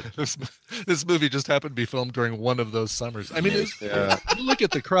carpet. This movie just happened to be filmed during one of those summers. I mean, you look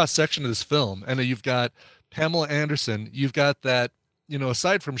at the cross section of this film, and you've got Pamela Anderson. You've got that,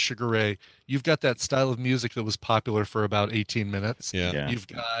 aside from Sugar Ray, you've got that style of music that was popular for about 18 minutes. Yeah. Yeah. You've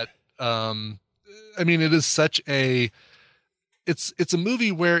got, I mean, it is such a, it's a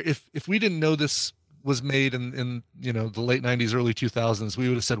movie where if we didn't know this was made in the late 90s, early 2000s, we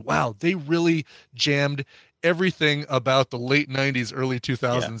would have said, wow, they really jammed everything about the late 90s, early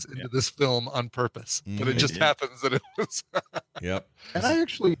 2000s into this film on purpose. But it just happens that it was. Yep. And I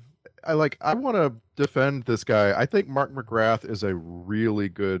actually, I want to defend this guy. I think Mark McGrath is a really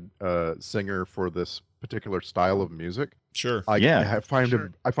good singer for this particular style of music. Sure. I find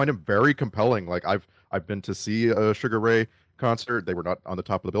him very compelling. Like I've been to see a Sugar Ray concert. They were not on the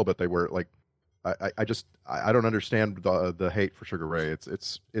top of the bill, but they were like. I don't understand the hate for Sugar Ray.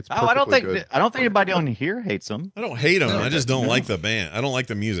 It's Oh, I don't think good. I don't think anybody on here hates him. I don't hate him. No, I just don't no. like the band. I don't like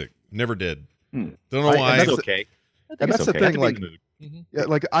the music. Never did. Hmm. Don't know why. and That's okay. I think and it's that's the okay. I thing, can be in like- the mood. Yeah,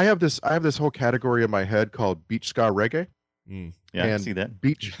 like I have this whole category in my head called beach ska reggae. Mm. Yeah, I can and see that.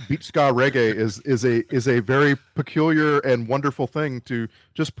 Beach ska reggae is a very peculiar and wonderful thing to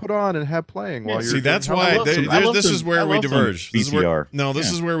just put on and have playing while you're See, that's doing why love some- I love this some- is where I we love some diverge. This is where, VCR. this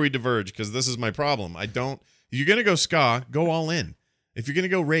Yeah. is where we diverge because this is my problem. If you're gonna go ska, go all in. If you're gonna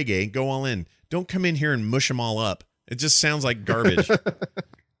go reggae, go all in. Don't come in here and mush them all up. It just sounds like garbage.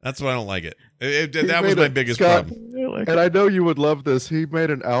 That's why I don't like it. That was made my it, biggest Scott. problem. And I know you would love this. He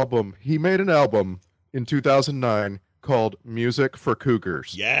made an album in 2009 called Music for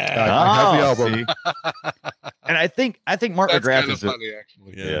Cougars. Yeah. I have the album. See? And I think Mark That's McGrath kind of is a, funny,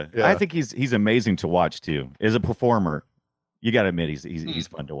 actually. Yeah. Yeah. I think he's amazing to watch too. As a performer, you got to admit he's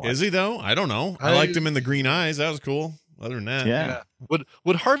fun to watch. Is he though? I don't know. I liked him in the Green Eyes. That was cool. Other than that, Yeah.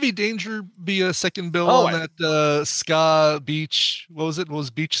 Would Harvey Danger be a second bill Oh, on that ska beach? What was it? What was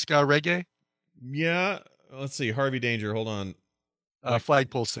beach ska reggae? Yeah. Let's see. Harvey Danger. Hold on.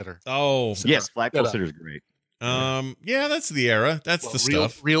 Flagpole sitter. Oh, Yes, Flagpole Shut up. Sitter's great. yeah. That's the era. That's the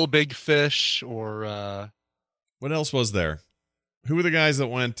stuff. Real big fish or What else was there? Who were the guys that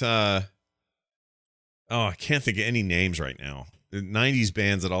went? I can't think of any names right now. The 90s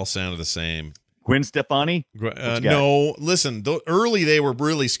bands that all sounded the same. Gwen Stefani. What you got? No, listen. Early they were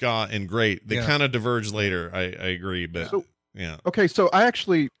really ska and great. They Yeah. kind of diverged later. I agree, but So- yeah. Okay, so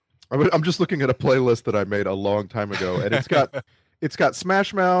I'm just looking at a playlist that I made a long time ago, and it's got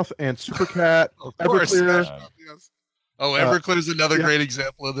Smash Mouth and Supercat, of course. Everclear. Yes. Oh, Everclear's another yeah. great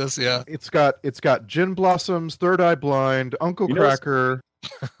example of this. Yeah. It's got Gin Blossoms, Third Eye Blind, Uncle You know what's- Cracker.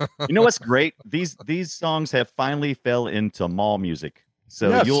 You know what's great? These songs have finally fell into mall music. So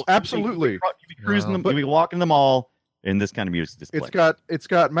Yes, you'll absolutely. you'll be cruising them. But- You'll be walking the mall in this kind of music display. It's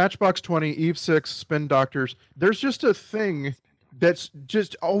got Matchbox 20, Eve 6, Spin Doctors. There's just a thing that's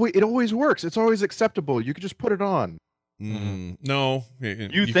just always works. It's always acceptable. You can just put it on. No, you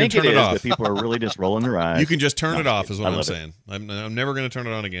can think turn it is, off. but people are really just rolling their eyes. You can just turn No, it off, is what I I'm love it. saying. I'm never going to turn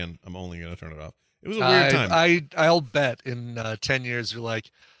it on again. I'm only going to turn it off. It was a weird time. I'll bet in 10 years you're like,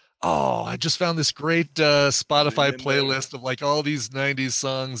 oh, I just found this great Spotify playlist of like all these 90s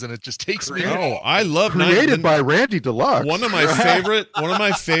songs, and it just takes me. Oh, I love Created by Randy Deluxe. One of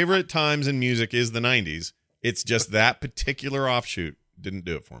my favorite times in music is the 90s. It's just that particular offshoot didn't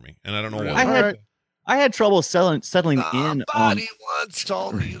do it for me, and I don't know Really? why. I had trouble settling in on. Somebody once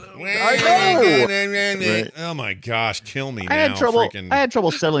told me. Right. Oh my gosh, kill me I now! had trouble. freaking- I had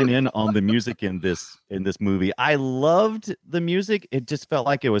trouble settling in on the music in this movie. I loved the music. It just felt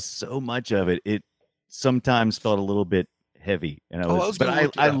like it was so much of it. It sometimes felt a little bit heavy, and I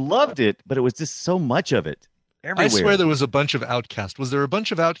loved it. But it was just so much of it everywhere. I swear there was a bunch of Outcast. Was there a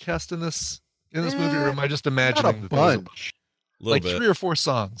bunch of Outcast in this movie, or am I just imagining Not a that there was bunch. little like bit. 3 or 4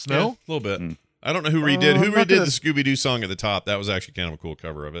 songs? No. Yeah, a little bit. Mm. I don't know who redid I'm not the gonna- Scooby Doo song at the top. That was actually kind of a cool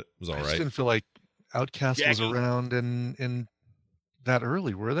cover of it. It was all I just right. didn't feel like Outcast was Jackie. around in that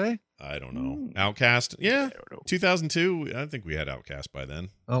early, were they? I don't know. Outcast, yeah, 2002. I think we had Outcast by then.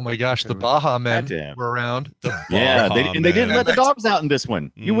 Oh my gosh, the Baja Men Goddamn. were around. Yeah, Baha they didn't Man. let the dogs out in this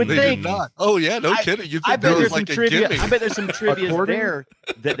one. You would They They think. did not. Oh yeah, no I- kidding. You I think bet there there's was some like a trivia. gimme? I bet there's some trivia According- there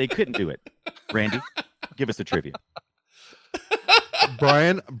that they couldn't do it. Randy, give us the trivia.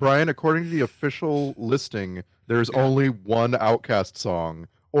 Brian, according to the official listing, there's only one Outcast song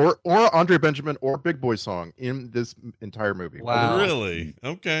or Andre Benjamin or Big Boy song in this entire movie. Wow. Really?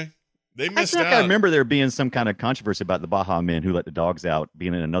 Okay. They I missed feel like out. I remember there being some kind of controversy about the Baja Men who let the dogs out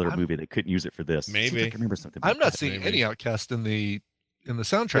being in another I'm- movie. They couldn't use it for this. Maybe. Seems like I remember something. I'm about not that. seeing maybe. any Outcast in the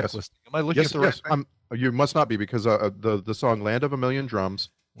soundtrack Yes. listing. Am I looking Yes, at the right yes. You must not be because the song "Land of a Million Drums"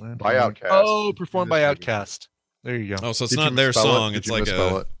 thing? by Outkast. Oh, performed by This movie. Outcast. There you go. Oh, so it's Did you not their misspell it? song. Did It's you like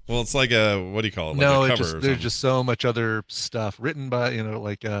misspell a it? well, it's like a what do you call it? Like No, a it cover just or there's something. just so much other stuff written by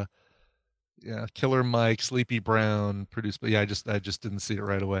Killer Mike, Sleepy Brown, produced. But yeah, I just didn't see it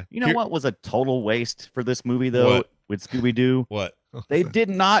right away. You know Here- what was a total waste for this movie though? What? With Scooby Doo, What? they did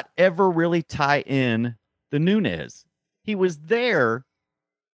not ever really tie in the Nunez. He was there,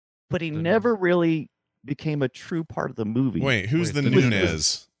 but he The never really became a true part of the movie. Wait, who's the Wait,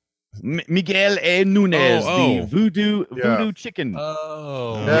 Nunez? Miguel A. Nunez, Oh, the voodoo Yeah. chicken.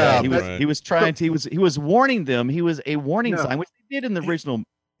 Oh, Yeah, he right. was trying to he was warning them. He was a warning Yeah. sign, which they did in the original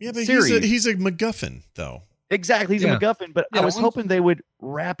Yeah, but series. he's a MacGuffin though. Exactly, he's Yeah. a MacGuffin. But I Yeah, was hoping they would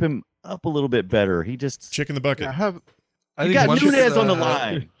wrap him up a little bit better. He just Chick in the bucket. Yeah, have I you think got once Nunez it's, on the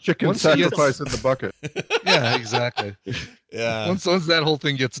line. chicken Once he gets- sacrifice in the bucket. Yeah, exactly. Yeah. Once that whole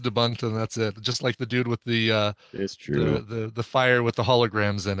thing gets debunked, and that's it. Just like the dude with the It's true. the fire with the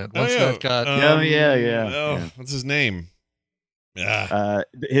holograms in it. Oh, Once yeah. that got Yeah. Oh, what's his name? Yeah.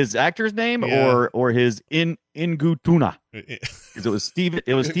 His actor's name Yeah. or his Ingutuna. Because it was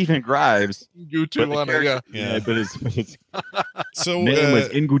Stephen Grimes. you two but the want to, character- yeah. Yeah. But his So name was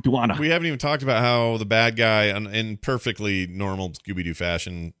Ingutuana. we haven't even talked about how the bad guy, in perfectly normal Scooby Doo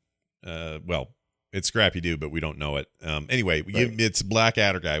fashion, well, it's Scrappy Doo, but we don't know it. Anyway, it's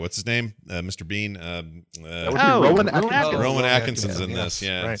Blackadder guy. What's his name? Mr. Bean. That would be Oh, Rowan Rowan Atkinson. Atkinson. Rowan Rowan Atkinson's Atkinson, in yes, this.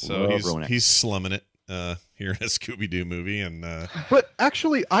 Yeah. right. So Love Rowan he's slumming it here in a Scooby Doo movie, and But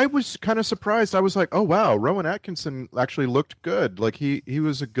actually, I was kind of surprised. I was like, "Oh wow, Rowan Atkinson actually looked good. Like he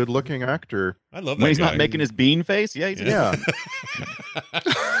was a good-looking actor." I love that When he's guy. not making his bean face, yeah, he's Yeah,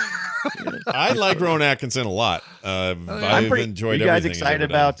 I like Rowan Atkinson a lot. I've enjoyed You guys everything he's excited ever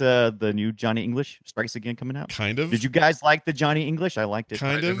done. about the new Johnny English Strikes Again coming out? Kind of. Did you guys like the Johnny English? I liked it. I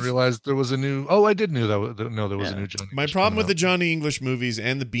Kind didn't of. realize there was a new. Oh, I did know there was a Yeah. new Johnny. My English problem coming with the out. Johnny English movies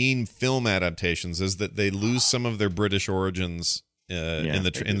and the Bean film adaptations is that they lose some of their British origins in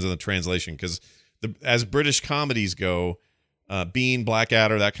the translation. Because as British comedies go, Bean,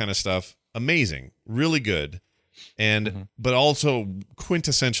 Blackadder, that kind of stuff, amazing, really good, and but also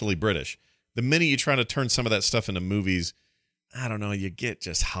quintessentially British. The minute you try to turn some of that stuff into movies, I don't know, you get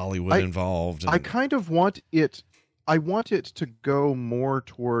just Hollywood involved. I kind of want it. I want it to go more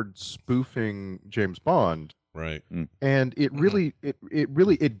toward spoofing James Bond, right. and it really,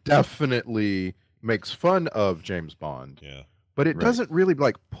 it definitely makes fun of James Bond, Yeah. but it Right. doesn't really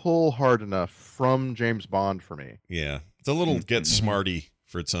like pull hard enough from James Bond for me. Yeah. It's a little get smarty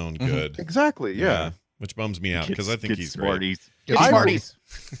for its own good. Exactly. Yeah. Which bums me out because I think Get he's Smarties. Get I'm- Smarties.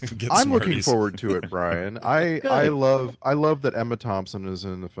 great. Get I'm looking Smarties. forward to it, Brian. I love that Emma Thompson is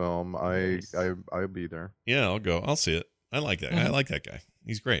in the film. Nice. I'll be there. Yeah, I'll go. I'll see it. I like that. I like that guy.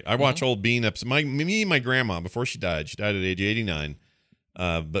 He's great. I watch old Bean episodes. Me and my grandma, before she died at age 89.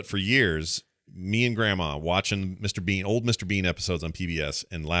 But for years, me and grandma watching old Mr. Bean episodes on PBS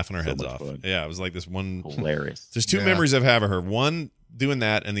and laughing our So heads much off. fun. Yeah, it was like this one. Hilarious. There's two Yeah. memories I've had of her. One doing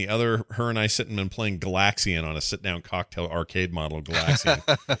that, and the other, her and I sitting and playing Galaxian on a sit-down cocktail arcade model of Galaxian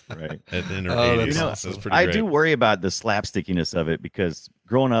Right. in her Oh, 80s. that's So it was awesome. pretty I great. do worry about the slapstickiness of it because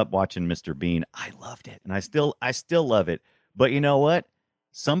growing up watching Mr. Bean, I loved it, and I still love it. But you know what?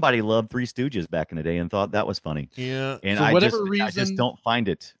 Somebody loved Three Stooges back in the day and thought that was funny, Yeah, and For I whatever just reason- don't find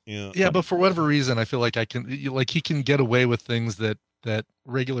it. yeah. Yeah, but for whatever reason, I feel like he can get away with things that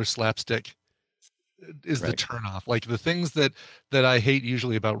regular slapstick is the Right. turnoff. Like the things that I hate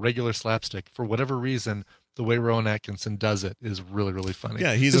usually about regular slapstick, for whatever reason, the way Rowan Atkinson does it is really, really funny.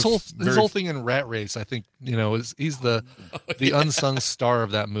 Yeah, he's his a whole very- whole thing in Rat Race. I think he's the unsung star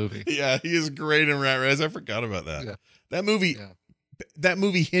of that movie. Yeah, he is great in Rat Race. I forgot about that. Yeah. That movie, Yeah. that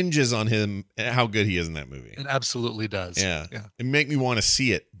movie hinges on him, how good he is in that movie. It absolutely does. Yeah, yeah. it make me want to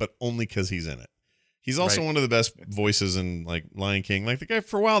see it, but only because he's in it. He's also Right. one of the best voices in like Lion King. Like the guy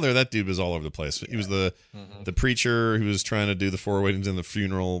for a while there, that dude was all over the place. He was the preacher who was trying to do the four weddings and the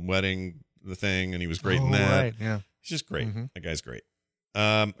funeral wedding, the thing, and he was great in Oh, that. right, yeah. He's just great. Mhm. That guy's great.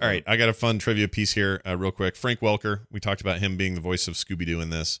 All right, I got a fun trivia piece here, real quick. Frank Welker. We talked about him being the voice of Scooby Doo in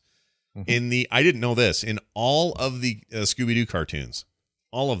this. I didn't know this. In all of the Scooby Doo cartoons,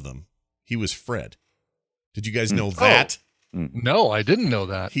 all of them, he was Fred. Did you guys know that? No, I didn't know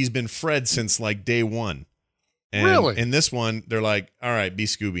that. He's been Fred since like day one. And Really? in this one, they're like, all right, be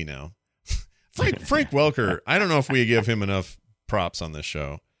Scooby now. Frank Welker, I don't know if we give him enough props on this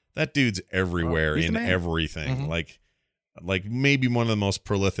show. That dude's everywhere He's in the man. everything. Like maybe one of the most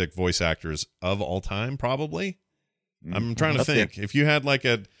prolific voice actors of all time, probably. I'm trying to Up there. think. If you had like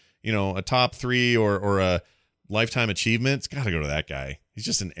a top 3 or a lifetime achievement, it's got to go to that guy. He's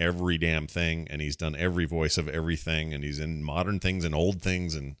just in every damn thing, and he's done every voice of everything, and he's in modern things and old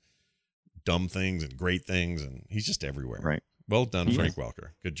things and dumb things and great things, and he's just everywhere. Right. Well done, He Frank is.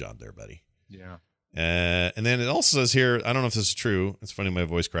 Welker. Good job there, buddy. Yeah. And then it also says here, I don't know if this is true. It's funny my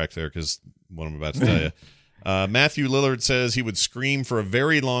voice cracked there because what I'm about to tell you. Matthew Lillard says he would scream for a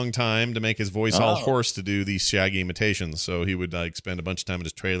very long time to make his voice all hoarse to do these Shaggy imitations. So he would like spend a bunch of time in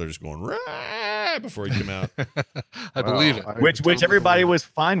his trailer just going "Rah!" before he'd come out. I believe it. Which everybody was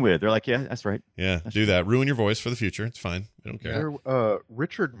fine with. They're like, yeah, that's right. Yeah, do that. Ruin your voice for the future. It's fine. We don't care.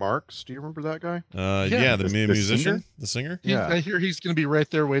 Richard Marx, do you remember that guy? Yeah, the The musician, singer? the singer. Yeah. I hear he's going to be right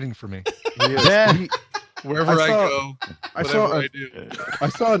there waiting for me. He is. Yeah. Wherever I go, whatever I do. I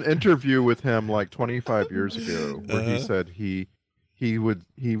saw an interview with him like 25 years ago where he Uh-huh. said he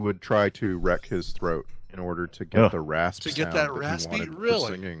would try to wreck his throat in order to get the rasp To get sound that he raspy, wanted for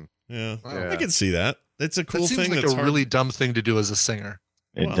really? singing. Yeah. Wow. I can see that. It's a cool That seems thing. like that's a hard. really dumb thing to do as a singer.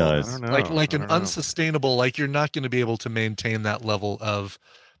 It Well, does. I don't know. Like I an don't know. unsustainable. Like you're not going to be able to maintain that level of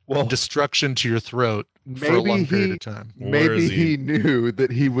Well, destruction to your throat for a maybe long period he of time. Where maybe is he? he knew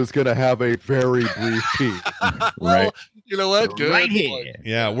that he was going to have a very brief peak. Well, you know what? Good. Right point. here.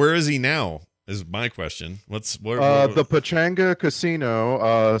 Yeah. Where is he now? Is my question. What's where? The Pachanga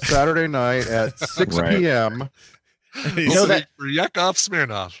Casino, Saturday night at 6 Right. p.m. he's- You know that- For Yakov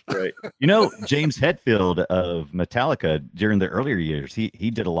Smirnov. Right. You know, James Hetfield of Metallica during the earlier years, he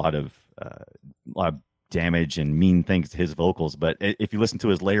did a lot of damage and mean things to his vocals. But if you listen to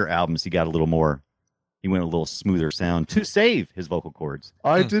his later albums, he got a little more. He went a little smoother sound to save his vocal cords.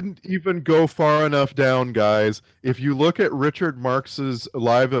 I didn't even go far enough down, guys. If you look at Richard Marx's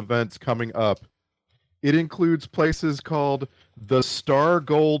live events coming up, it includes places called the Star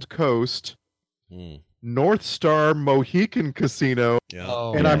Gold Coast, Hmm. North Star Mohican Casino, Yeah.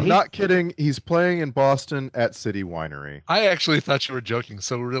 Oh, and yeah. I'm not kidding, he's playing in Boston at City Winery. I actually thought you were joking.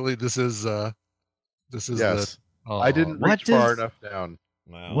 So really, this is Yes. the. I didn't What reach far is- enough down.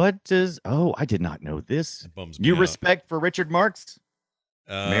 Wow. What does? Oh, I did not know this. That bums me You out. respect for Richard Marx?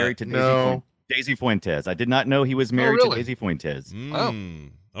 Married to no. Daisy Fuentes. I did not know he was married really? to Daisy Fuentes. Okay.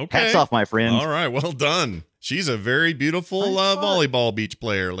 Hats off, my friend. All right. Well done. She's a very beautiful I thought- volleyball beach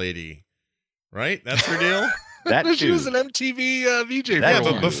player lady. Right? That's her deal. That she too. was an MTV VJ. That for a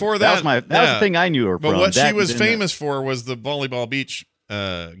but while. before that was that- my that was yeah. the thing I knew her But from. what That she was and then, famous for was the volleyball beach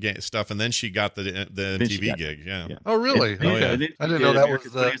stuff, and then she got the Then she MTV got- gig. Yeah. yeah. Oh really? Oh, yeah. Okay. I didn't know that was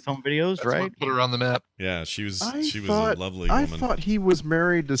the home videos, that's right? what put her on the map. Yeah, she was I she was thought- a lovely I woman. thought he was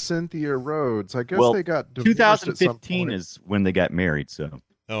married to Cynthia Rhodes. I guess Well, they got divorced at some 2015 point. is when they got married. So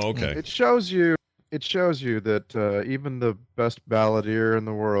Oh, okay. It shows you that even the best balladeer in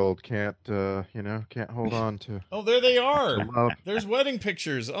the world can't hold on to Oh, there they are. love. There's wedding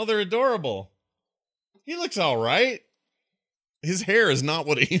pictures. Oh, they're adorable. He looks all right. His hair is not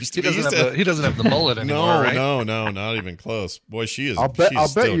what it used to He be. doesn't have the mullet anymore, No, right? no, not even close. Boy, she is. I'll bet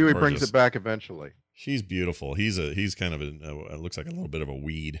she's still you he brings gorgeous. it back eventually. She's beautiful. He's kind of looks like a little bit of a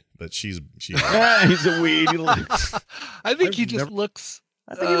weed, but she's he's a weed. I think he just looks.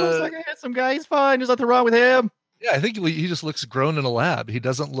 I think he looks like a handsome guy. He's fine. There's nothing wrong with him. Yeah, I think he just looks grown in a lab. He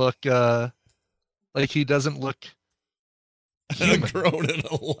doesn't look like he doesn't look human. grown in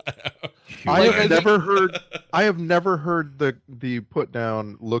a lab. I Like, have never heard the put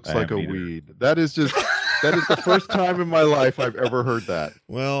down looks I like a haven't either. weed. That is the first time in my life I've ever heard that.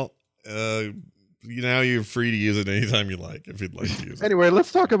 Well, now you're free to use it anytime you like, if you'd like to use it. Anyway,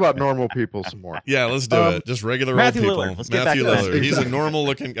 let's talk about normal people some more. Yeah, let's do it. Just regular Matthew old people. Lillard. Let's get back Matthew to that. Lillard. He's a Exactly. normal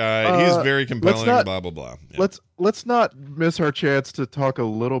looking guy. He's very compelling. not- Blah blah blah. Yeah. Let's not miss our chance to talk a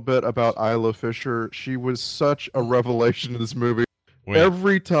little bit about Isla Fisher. She was such a revelation in this movie. Wait.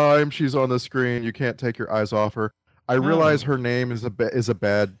 Every time she's on the screen, you can't take your eyes off her. I realize her name is a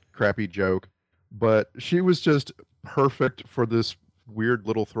bad, crappy joke, but she was just perfect for this weird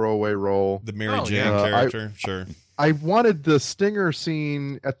little throwaway role. The Mary Oh, Jane yeah. character, sure. I wanted the stinger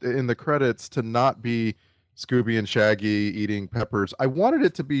scene in the credits to not be Scooby and Shaggy eating peppers. I wanted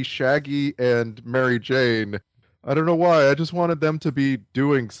it to be Shaggy and Mary Jane. I don't know why. I just wanted them to be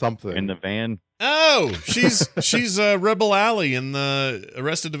doing something. In the van. Oh, she's Rebel Alley in the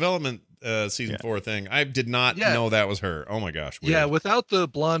Arrested Development season 4 thing. I did not Yeah. know that was her. Oh my gosh. Yeah, weird. without the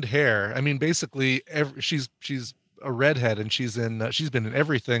blonde hair. I mean, basically, she's a redhead, and she's been in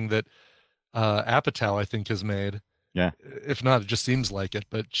everything that Apatow I think has made. Yeah. If not, it just seems like it.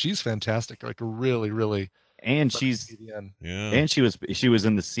 But she's fantastic. Like really, really. And funny she's comedian. Yeah. and she was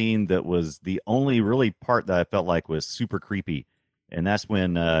in the scene that was the only really part that I felt like was super creepy. And that's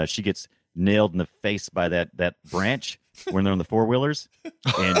when she gets nailed in the face by that branch when they're on the four-wheelers.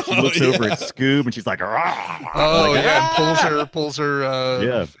 And she looks over at Scoob and she's like, "Rah!" Oh Like, yeah, "Ah!" and pulls her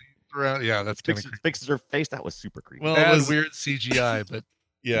Yeah. around. Yeah, that's kind of fixes her face. That was super creepy. Well, bad, it was weird CGI, but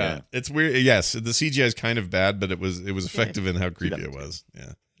yeah, Yeah. it's weird. Yes, the CGI is kind of bad, but it was effective in how creepy it was.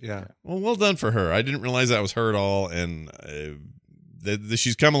 Yeah. yeah. Well done for her. I didn't realize that was her at all, and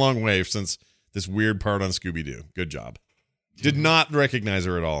she's come a long way since this weird part on Scooby Doo. Good job. Did not recognize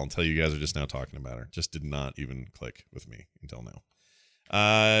her at all until you guys are just now talking about her. Just did not even click with me until now.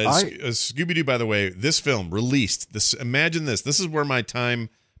 Scooby Doo, by the way, this film released. Imagine this. This is where my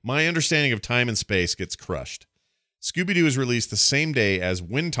understanding of time and space gets crushed. Scooby Doo is released the same day as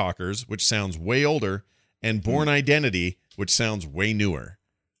Wind Talkers, which sounds way older, and Born Identity, which sounds way newer.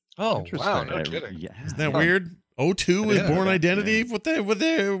 Oh, wow. Interesting. No kidding. Yeah. Isn't that weird? O2 is Yeah. Born Identity. What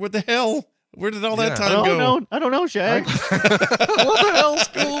the hell? Where did all that Yeah. time go? I don't know, Shag. What the hell,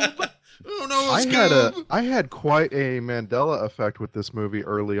 Scoob? Oh no, I had quite a Mandela effect with this movie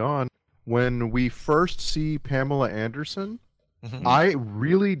early on. When we first see Pamela Anderson, Mhm. I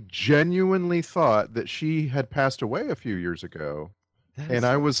really genuinely thought that she had passed away a few years ago. And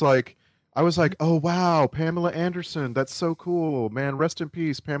I was like, oh wow, Pamela Anderson, that's so cool, man. Rest in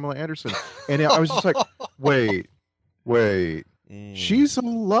peace, Pamela Anderson. And I was just like, wait, she's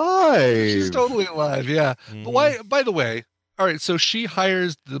alive. She's totally alive, yeah. But why? By the way, all right. So she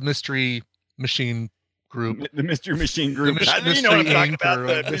hires the Mystery Machine Group, The Mystery Machine the Group. Mystery You know what I'm talking Inc. about,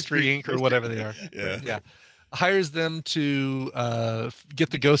 or the Mystery Inc. or whatever they are. Yeah. Hires them to get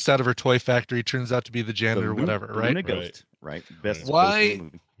the ghost out of her toy factory. Turns out to be the janitor or whatever, The right? Luna Ghost, right? Best Why- ghost in the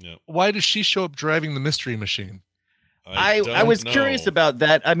movie. Why does she show up driving the Mystery Machine? I was curious about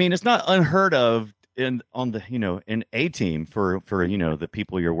that. I mean, it's not unheard of in A team for the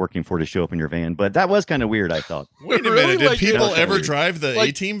people you're working for to show up in your van, but that was kind of weird, I thought. Wait a Really? minute. Did Like, people yeah. ever drive the Like-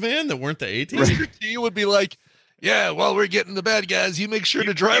 A-Team van that weren't the A-Team? Mr. T would be like, "Yeah, while we're getting the bad guys, you make sure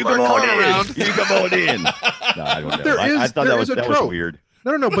to drive You our come car on in. around." You come on in. No, I don't know. There I is- thought there that is a was trope. weird.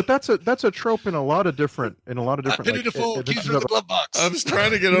 No, but that's a trope in a lot of different I pity the fool. Keys are in the glove box. I was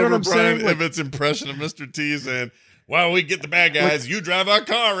trying to get You know over what I'm Brian saying? Like- if it's impression of Mr. T saying, "While we get the bad guys, you drive our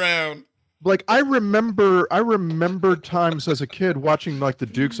car around." Like I remember times as a kid watching like the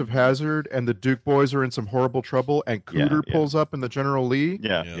Dukes of Hazzard, and the Duke boys are in some horrible trouble, and Yeah, Cooter yeah. pulls up in the General Lee,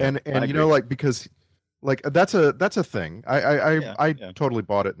 Yeah. Yeah. and I you know, agree. like, because like that's a thing. I Yeah. totally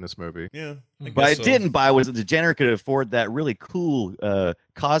bought it in this movie. Yeah. But I didn't buy was that the janitor could afford that really cool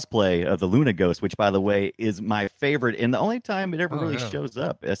cosplay of the Luna Ghost, which, by the way, is my favorite and the only time it ever Oh, really yeah. shows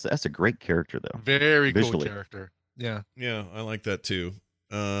up. That's a great character, though. Very cool Visually. character. Yeah. Yeah, I like that too.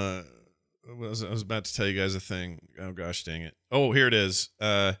 I was about to tell you guys a thing. Oh gosh, dang it! Oh, here it is.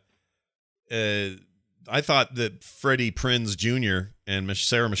 I thought that Freddie Prinze Jr. and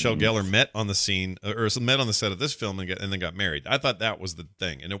Sarah Michelle Gellar met on the scene or met on the set of this film and then got married. I thought that was the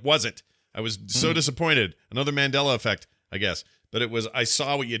thing, and it wasn't. I was so disappointed. Another Mandela effect, I guess. But it was. I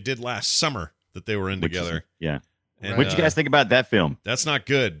saw what you did last summer that they were in Which is- together. Yeah. And, What you guys think about that film? That's not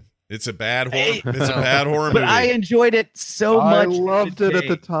good. It's a bad horror. Hey. It's a bad horror But movie. I enjoyed it so I much. loved it at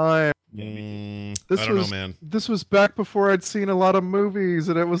the today. time. I don't know, was man. This was back before I'd seen a lot of movies,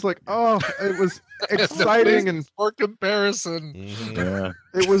 and it was like, oh, it was exciting, and For comparison. Mhm. Yeah.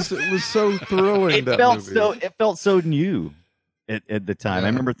 it was so thrilling. It that felt movie. so new at the time. Yeah. I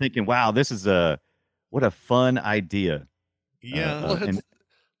remember thinking, "Wow, this is what a fun idea." Yeah. Well, and-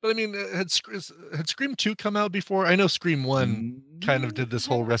 But I mean, had Scream 2 come out before? I know Scream 1 kind of did this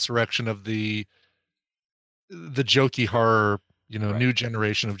whole resurrection of the jokey horror, new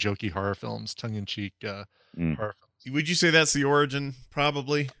generation of jokey horror films, tongue-in-cheek horror films. Would you say that's the origin?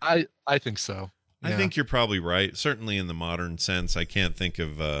 Probably. I think so. I Yeah. think you're probably right. Certainly in the modern sense, I can't think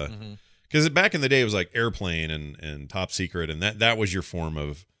of Mhm. because back in the day it was like Airplane and Top Secret, and that was your form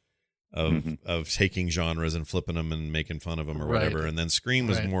of taking genres and flipping them and making fun of them or Right. whatever. And then Scream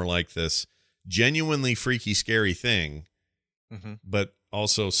was Right. more like this genuinely freaky, scary thing, Mhm. but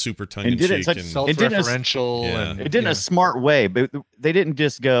also super tongue And in did it cheek. such And Self-referential. Yeah. And, It did in a smart way, but they didn't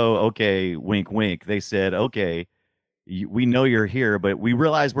just go, "Okay, wink, wink." They said, "Okay, we know you're here, but we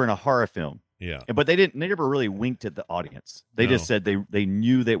realize we're in a horror film." yeah, But they never really winked at the audience. They just No. said they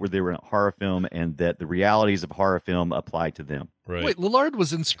knew they were in a horror film and that the realities of horror film apply to them. right. Wait, Lillard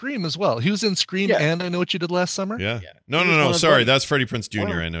was in Scream as well. He was in Scream Yeah. and I Know What You Did Last Summer? Yeah. Yeah. No, He no, was no. one of Sorry, the- that's Freddie Prinze Jr.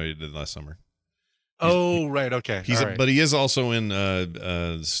 Wow. I know you did last summer. Oh, right. Okay. He's All right. but he is also in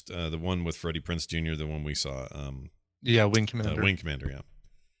the one with Freddie Prinze Jr. The one we saw, Yeah, Wing Commander. Wing Commander. Yeah.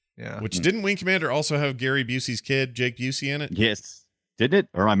 Yeah. Which didn't Wing Commander also have Gary Busey's kid, Jake Busey, in it? Yes. Didn't it?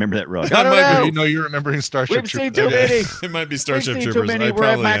 Or I remember that wrong. That I don't might be- know. You know, you're remembering Starship We've seen Troopers. too many. It might be We've Starship seen too Troopers. many. I We're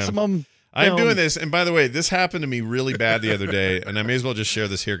at probably am. maximum. I'm film. doing this, and by the way, this happened to me really bad the other day, and I may as well just share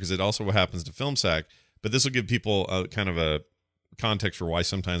this here because it also happens to Film Sack. But this will give people kind of a context for why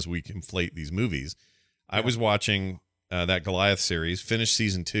sometimes we conflate these movies. I was watching that Goliath series, finished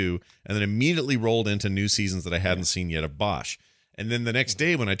season 2, and then immediately rolled into new seasons that I hadn't seen yet of Bosch. And then the next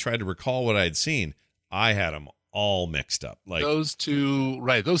day, when I tried to recall what I had seen, I had them all mixed up. Like, Those two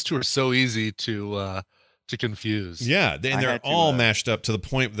are so easy to confuse. yeah, and I they're had to, all mashed up to the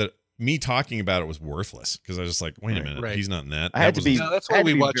point that me talking about it was worthless because I was just like, wait a Right. minute, Right. he's not in that. I had That to be. was- Yeah, that's I why had to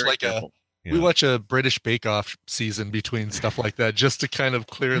we be watch very like careful. yeah. we watch a British Bake Off season between stuff like that just to kind of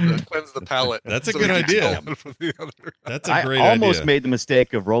cleanse the palate. That's a so good we can idea. tell one from the other. That's a I great almost idea. made the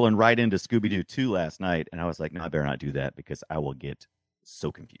mistake of rolling right into Scooby Doo 2 last night, and I was like, "No, I better not do that because I will get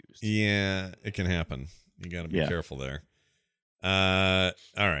so confused. Yeah, it can happen. You got to be Yeah. careful there. All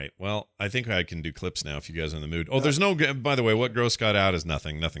right. Well, I think I can do clips now if you guys are in the mood. Oh, there's no. By the way, what grossed Scott out is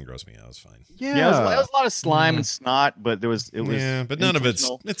nothing. Nothing grossed me out. It's fine. Yeah, it was a lot of slime and snot, but it was Yeah, but none of it's.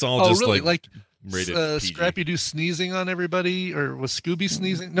 intentional. It's all Oh, just really? like rated PG. Scrappy Doo sneezing on everybody, or was Scooby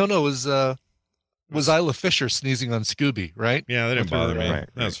sneezing? No, it was Isla Fisher sneezing on Scooby, right? Yeah, that didn't That's bother me. right.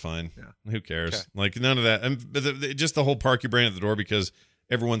 That was fine. Yeah. Who cares? Okay. Like none of that. And but just the whole park your brain at the door because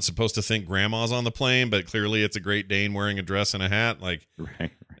everyone's supposed to think grandma's on the plane, but clearly it's a Great Dane wearing a dress and a hat. Like Right.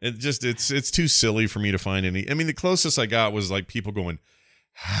 it's too silly for me to find any. I mean, the closest I got was like people going,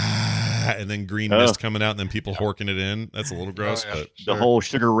 and then green mist coming out, and then people horking it in. That's a little gross, yeah. but The whole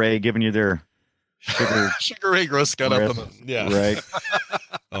Sugar Ray giving you their sugar. Sugar Ray Gross got up on the. yeah, Right.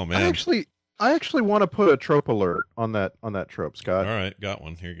 Oh I man. actually want to put a trope alert on that trope, Scott. All right, got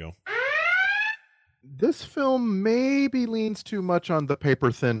one. Here you go. This film maybe leans too much on the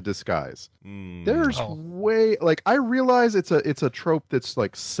paper thin disguise. There's Oh. way like I realize it's a trope that's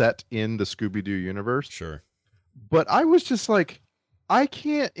like set in the Scooby-Doo universe, Sure. but I was just like I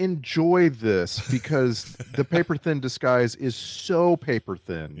can't enjoy this because the paper thin disguise is so paper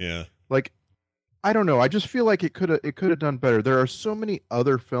thin. Yeah. Like I don't know, I just feel like it could have done better. There are so many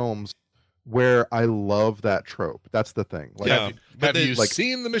other films where I love that trope. That's the thing. Like Yeah. Have you like-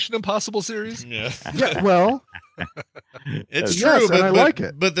 seen the Mission Impossible series? Yeah. yeah, well, It's Yes, true, and I like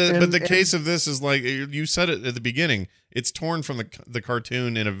it. But the And- case of this is like you said it at the beginning. It's torn from the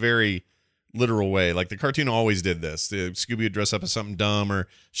cartoon in a very literal way. Like the cartoon always did this. The Scooby would dress up as something dumb, or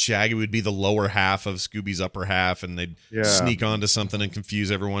Shaggy would be the lower half of Scooby's upper half, and they'd Yeah. sneak onto something and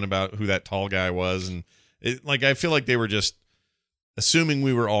confuse everyone about who that tall guy was. And I feel like they were just assuming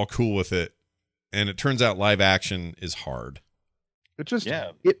we were all cool with it, and it turns out live action is hard. it just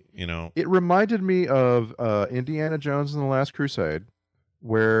Yeah. You know. it reminded me of Indiana Jones and the Last Crusade,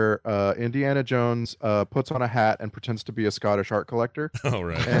 where Indiana Jones puts on a hat and pretends to be a Scottish art collector, All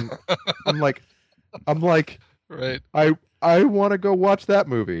right. and I'm like, Right. I want to go watch that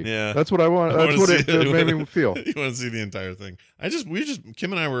movie. Yeah. That's what I want. I That's wanna what see it it. made me feel. You want to see the entire thing?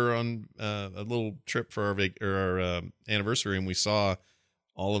 Kim and I were on a little trip for our anniversary, and we saw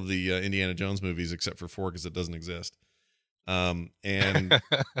all of the Indiana Jones movies except for 4 because it doesn't exist. And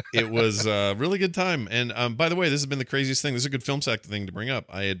it was a really good time. And by the way, this has been the craziest thing. This is a good film sack thing to bring up.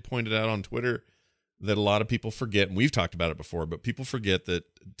 I had pointed out on Twitter that a lot of people forget, and we've talked about it before, but people forget that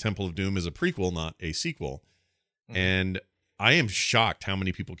Temple of Doom is a prequel, not a sequel. And I am shocked how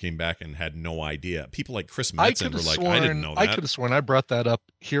many people came back and had no idea. People like Chris Metzen were like, I didn't know that. I could have sworn I brought that up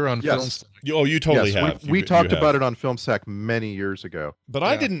here on Yes. Film. Oh, you totally Yes, have. we You talked have. about it on Film Sack many years ago. But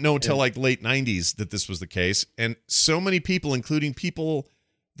I Yeah. didn't know till like late 90s that this was the case. And so many people, including people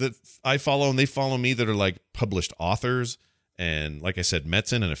that I follow and they follow me, that are like published authors. And like I said,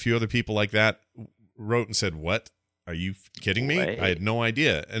 Metzen and a few other people like that wrote and said, what? Are you kidding me? Way. I had no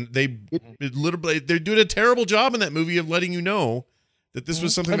idea. And they literally, they're doing a terrible job in that movie of letting you know that this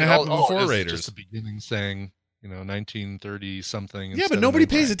was something that happened before Raiders. Just the beginning saying, 1930 something. Yeah, but nobody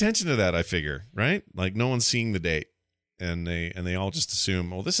pays attention to that, I figure, right? Like no one's seeing the date. And they all just assume,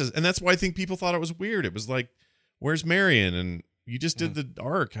 well, this is, and that's why I think people thought it was weird. It was like, where's Marion? And you just did the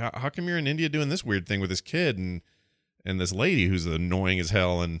arc. How come you're in India doing this weird thing with this kid and this lady who's annoying as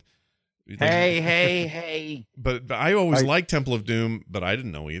hell? And Hey. But I always liked Temple of Doom, but I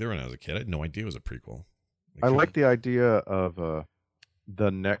didn't know either when I was a kid. I had no idea it was a prequel. I like the idea of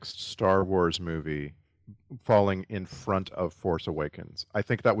the next Star Wars movie falling in front of Force Awakens. I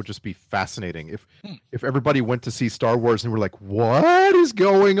think that would just be fascinating if everybody went to see Star Wars and were like, "What is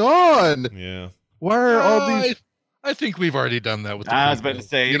going on? Yeah. Why are all these?" I think we've already done that with the I was prequel. about to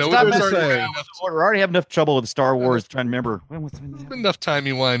say, it stop was messing already around. We already have enough trouble with Star Wars trying to remember. What's been There's been enough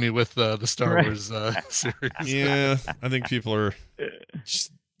timey-wimey with the Star Right. Wars series. Yeah. I think people are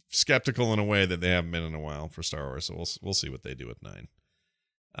skeptical in a way that they haven't been in a while for Star Wars. So we'll see what they do with 9.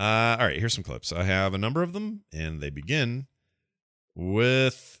 All right, here's some clips. I have a number of them, and they begin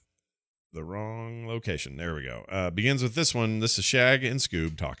with the wrong location. There we go. Begins with this one. This is Shag and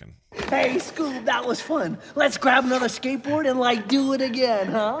Scoob talking. Hey, Scoob, that was fun. Let's grab another skateboard and, do it again,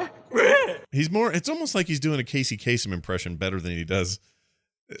 huh? It's almost like he's doing a Casey Kasem impression better than he does.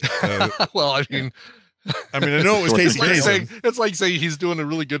 Well, I mean, I know it was Casey it's Kasem. like saying he's doing a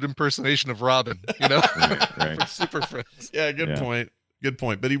really good impersonation of Robin, right. For Super Friends. Yeah, good Yeah. point. Good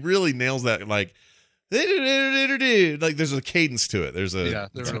point. But he really nails that. Like there's a cadence to it. There's a Yeah,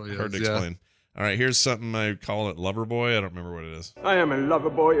 there it's really hard to is, yeah. explain. All right, here's something I call it Lover Boy. I don't remember what it is. I am a lover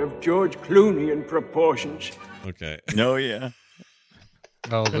boy of George Clooney in proportions. Okay. No, yeah.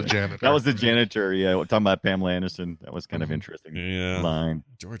 Oh, the janitor. That was the janitor. Yeah, talking about Pamela Anderson. That was kind of interesting. Yeah. Line.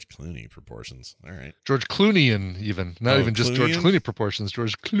 George Clooney proportions. All right. George Clooney-ian, even. Not even just George Clooney-ian? Clooney proportions.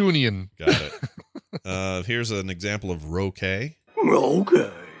 George Clooney-ian. Got it. Here's an example of Roquet.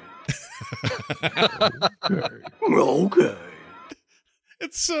 Okay. Okay.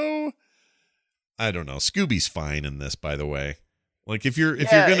 It's so, I don't know. Scooby's fine in this, by the way. Like if you're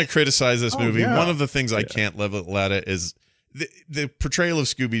going to criticize this movie, yeah. one of the things I can't level at it is the portrayal of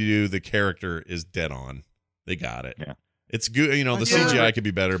Scooby-Doo. The character is dead on. They got it. Yeah. It's good. You know, the Yeah. CGI could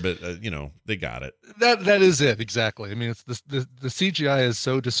be better, but they got it. That is it, exactly. I mean, it's the CGI is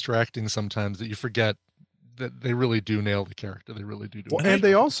so distracting sometimes that you forget that they really do nail the character. They really do. Well, and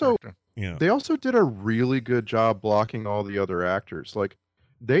they also Yeah. They also did a really good job blocking all the other actors. Like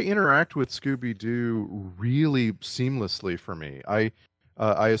they interact with Scooby-Doo really seamlessly for me. I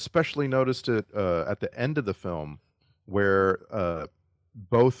especially noticed it at the end of the film where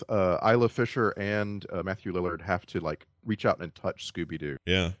both Isla Fisher and Matthew Lillard have to like reach out and touch Scooby-Doo.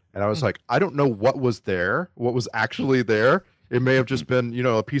 Yeah. And I was like, I don't know what was there, what was actually there. It may have just been,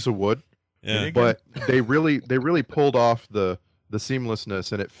 a piece of wood. Yeah. But they really pulled off the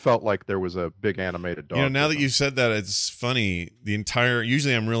seamlessness, and it felt like there was a big animated dog. Now with that them. you've said that, it's funny.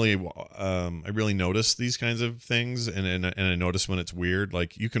 Usually I'm really, I really notice these kinds of things, and I notice when it's weird.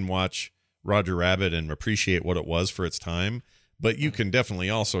 Like you can watch Roger Rabbit and appreciate what it was for its time, but you can definitely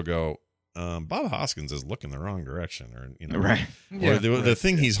also go, Bob Hoskins is looking the wrong direction, or Right. or the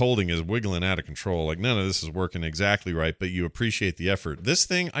thing he's holding is wiggling out of control. Like none of this is working exactly right, but you appreciate the effort. This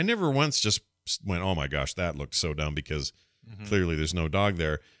thing, I never once just went, oh my gosh, that looked so dumb, because clearly there's no dog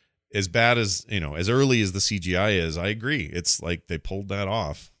there. As bad as, as early as the CGI is, I agree. It's like they pulled that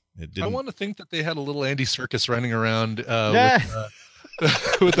off. It didn't. I want to think that they had a little Andy Serkis running around Yeah.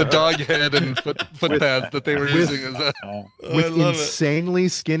 with the dog head and foot pads that they were using as a. with I love it. insanely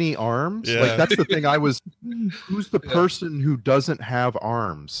skinny arms. Yeah. Like that's the thing. Who's the person who doesn't have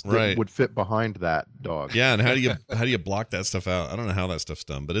arms that Right. would fit behind that dog? Yeah, and how do you block that stuff out? I don't know how that stuff's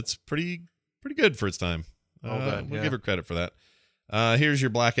done, but it's pretty good for its time. Well, We'll give her credit for that. Here's your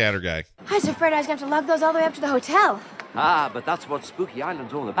Blackadder guy. I was afraid I was going to have to lug those all the way up to the hotel. Ah, but that's what Spooky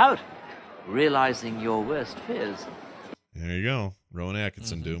Island's all about. Realizing your worst fears. There you go. Rowan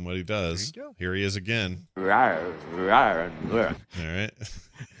Atkinson doing what he does. There you go. Here he is again. Rawr, rawr, rawr, All right.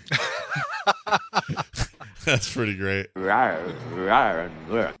 That's pretty great. rawr, rawr,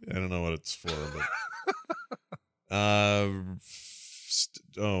 rawr. I don't know what it's for, but I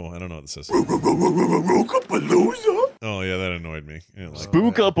don't know what this is. Oh yeah, that annoyed me. Yeah, like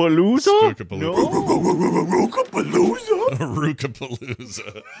Spookapalooza?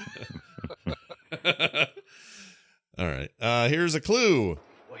 Rookapalooza. All right. Here's a clue.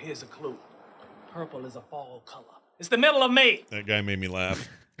 Well, here's a clue. Purple is a fall color. It's the middle of May. That guy made me laugh.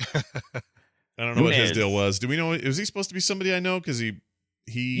 I don't know what his Nunez. deal was. Do we know? Was he supposed to be somebody I know? Because he.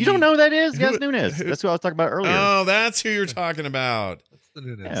 You don't know who that is? Who- Gas Nunez. who- That's who I was talking about earlier. Oh, that's who you're talking about. That's the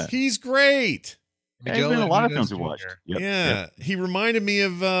Nunes. Yeah. He's great. Yeah, he's been in a lot of Nunez films we watched. Jr. Yep. Yeah, he reminded me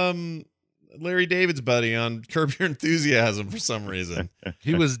of Larry David's buddy on Curb Your Enthusiasm for some reason.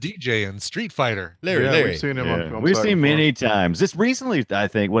 He was DJ in Street Fighter. Larry, Yeah, Larry. we've seen him on film. We've site seen before. many times. Just recently, I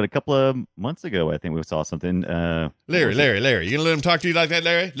think, a couple of months ago, I think we saw something. Larry. You gonna let him talk to you like that,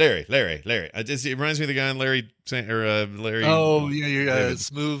 Larry? Larry. It reminds me of the guy on Larry Larry. Oh yeah, you're David.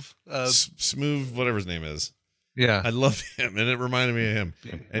 smooth. Smooth, whatever his name is. Yeah, I love him, and it reminded me of him.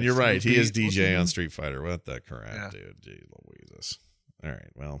 And you're right, he is DJ on Street Fighter. What the crap, Yeah. dude? Gee Louises. All right,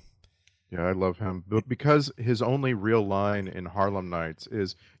 well, Yeah, I love him. But because his only real line in Harlem Nights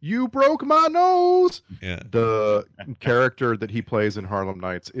is "You broke my nose," yeah. the character that he plays in Harlem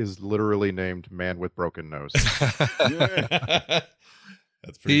Nights is literally named Man with Broken Nose.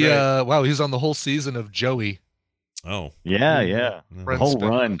 That's pretty great. wow, he's on the whole season of Joey. Oh, Yeah. Yeah. The whole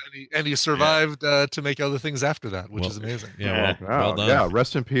run. And he survived to make other things after that, which Well, is amazing. yeah. Wow, Well done. yeah,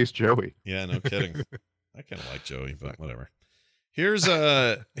 rest in peace, Joey. Yeah, no kidding. I kind of like Joey, but whatever. Here's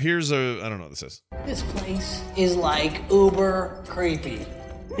a I don't know what this is. This place is like uber creepy.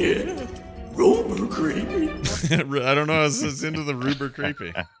 Yeah, uber creepy. I don't know. It's into the Ruber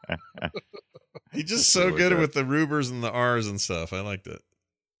creepy. He's just so good with the Rubers and the R's and stuff. I liked it.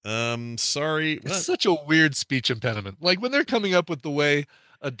 Sorry. It's What? such a weird speech impediment. Like when they're coming up with the way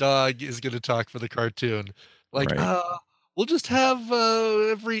a dog is going to talk for the cartoon, like, Right. we'll just have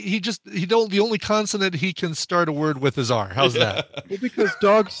the only consonant he can start a word with is R. How's that? Well, because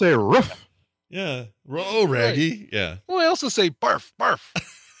dogs say "roof." Yeah. Oh, Raggy. Yeah. Well, I also say barf, barf.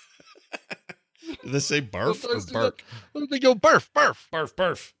 Did they say barf Sometimes or do bark? that. They go barf, barf. Barf,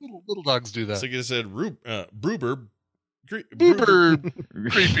 barf. Little dogs do that. So you said Bruber, Uber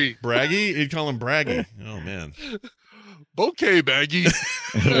creepy. Braggy? He'd call him Braggy. Oh, man. Bouquet baggy.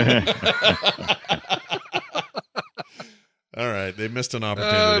 All right. They missed an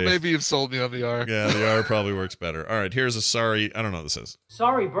opportunity. Maybe you've sold me on the R. Yeah, the R probably works better. All right. Here's a sorry. I don't know what this is.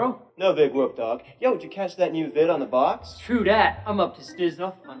 Sorry, bro. No big whoop, dog. Yo, did you catch that new vid on the box? True that. I'm up to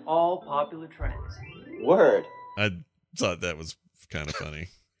snuff on all popular trends. Word. I thought that was kind of funny.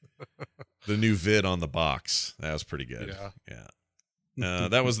 The new vid on the box. That was pretty good. Yeah.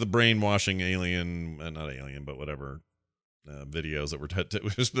 That was the brainwashing alien, not alien, but whatever videos that were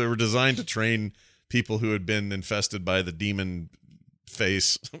they were designed to train people who had been infested by the demon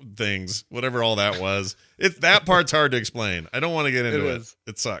face things, whatever all that was. That part's hard to explain. I don't want to get into it.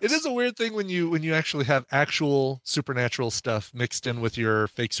 It sucks. It is a weird thing when you actually have actual supernatural stuff mixed in with your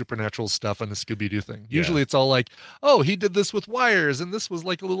fake supernatural stuff on the Scooby-Doo thing. Usually it's all like, oh, he did this with wires, and this was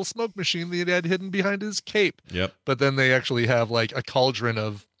like a little smoke machine that he had hidden behind his cape. Yep. But then they actually have like a cauldron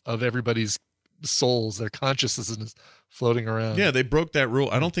of everybody's souls, their consciousness floating around. Yeah, they broke that rule.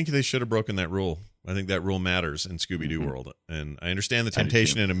 I don't think they should have broken that rule. I think that rule matters in Scooby-Doo world. And I understand the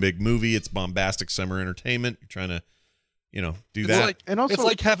temptation in a big movie. It's bombastic summer entertainment. You're trying to, do that. It's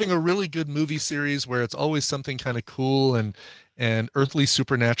like having a really good movie series where it's always something kind of cool and earthly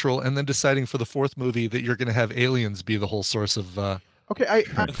supernatural, and then deciding for the fourth movie that you're going to have aliens be the whole source of Okay,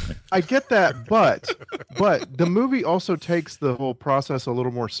 I get that, but the movie also takes the whole process a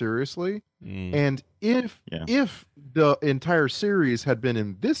little more seriously. And if the entire series had been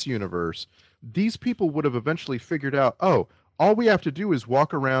in this universe, these people would have eventually figured out, oh, all we have to do is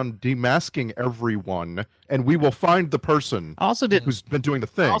walk around demasking everyone, and we will find the person who's been doing the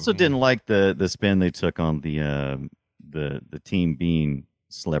thing. I also didn't like the spin they took on the team being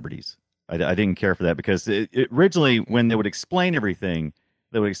celebrities. I didn't care for that because it originally, when they would explain everything,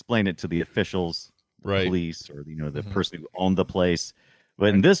 they would explain it to the officials, right, police, or the person who owned the place.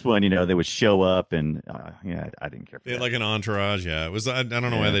 But in this one, they would show up, and I didn't care for They had that. like an entourage. Yeah, it was. I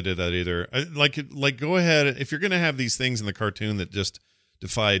don't know why they did that either. Like, go ahead if you're gonna have these things in the cartoon that just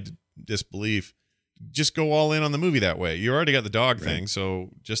defied disbelief. Just go all in on the movie that way. You already got the dog thing, so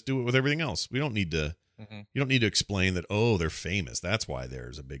just do it with everything else. We don't need to. You don't need to explain that. Oh, they're famous. That's why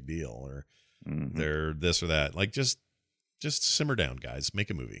there's a big deal, or they're this or that. Like, just simmer down, guys.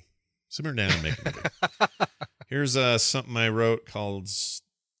 Make a movie. Simmer down and make a movie. Here's something I wrote called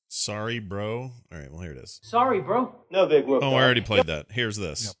 "Sorry, Bro." All right, well, here it is. Sorry, bro. No big whoop. Oh, I already played that. Here's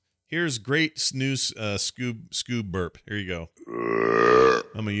this. Yep. Here's great snooze Scoob burp. Here you go.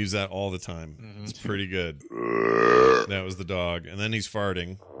 I'm gonna use that all the time. It's pretty good. That was the dog, and then he's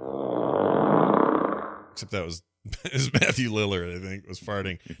farting. Except that was Matthew Lillard, I think, was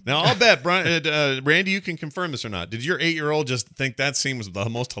farting. Now, I'll bet, Brian, Randy, you can confirm this or not. Did your 8-year-old just think that scene was the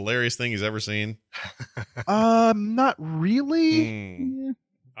most hilarious thing he's ever seen? Not really.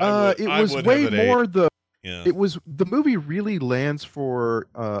 It was way more It was the movie really lands for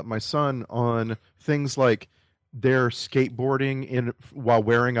my son on things like their skateboarding while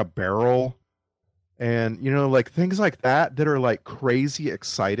wearing a barrel, and like things like that are like crazy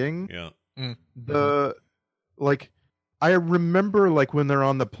exciting. Yeah. I remember like when they're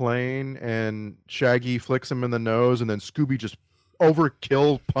on the plane and Shaggy flicks him in the nose and then Scooby just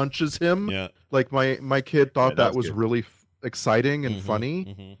overkill punches him. Yeah. Like my kid thought that was really exciting and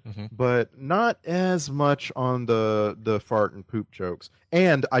funny, but not as much on the fart and poop jokes.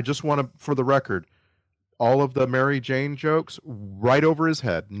 And I just want to, for the record, all of the Mary Jane jokes right over his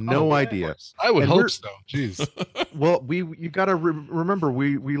head. No idea. I would hope so. Jeez. Well, you got to remember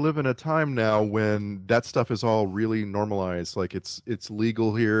we live in a time now when that stuff is all really normalized. Like it's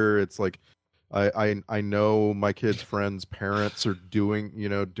legal here. It's like I know my kids' friends' parents are doing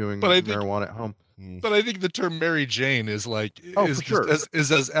marijuana at home. But I think the term Mary Jane is like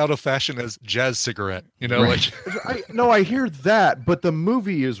is as out of fashion as jazz cigarette. Right. I hear that, but the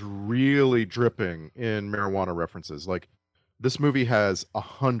movie is really dripping in marijuana references. Like this movie has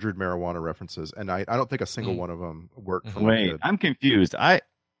 100 marijuana references, and I don't think a single one of them worked for my kid. I'm confused. I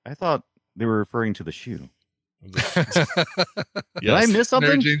thought they were referring to the shoe. Did I miss something?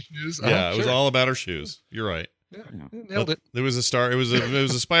 Mary Jane shoes? Yeah, it was all about her shoes. You're right. Yeah. Nailed it. There was it was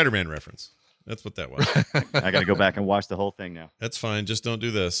a Spider-Man reference. That's what that was. I got to go back and watch the whole thing now. That's fine. Just don't do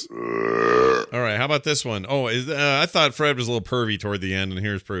this. All right. How about this one? Oh, I thought Fred was a little pervy toward the end, and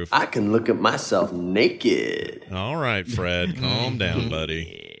here's proof. I can look at myself naked. All right, Fred. Calm down,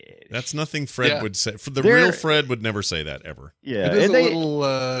 buddy. That's nothing Fred would say. Real Fred would never say that ever. Yeah. It is a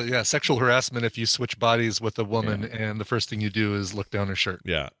little sexual harassment if you switch bodies with a woman and the first thing you do is look down her shirt.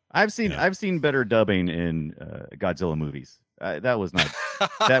 Yeah. I've seen better dubbing in Godzilla movies. That was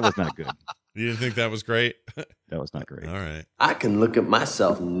not good. You didn't think that was great? That was not great. All right. I can look at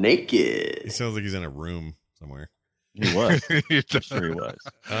myself He naked. sounds like he's in a room somewhere. He was. He's Sure he was.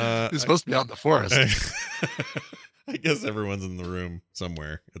 supposed to be out in the forest. I guess everyone's in the room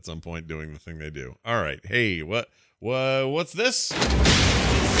somewhere at some point doing the thing they do. All right. Hey, what's this?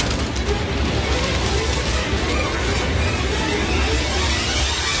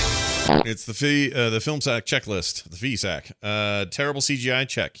 It's the film sack checklist, the fee sack. Terrible CGI,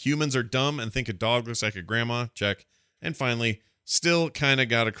 check. Humans are dumb and think a dog looks like a grandma, check. And finally, still kind of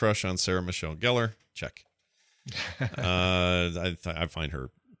got a crush on Sarah Michelle Gellar, check. I find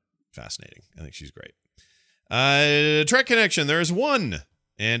her fascinating. I think she's great. Trek Connection, there is one,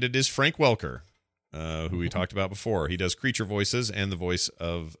 and it is Frank Welker, who we talked about before. He does creature voices and the voice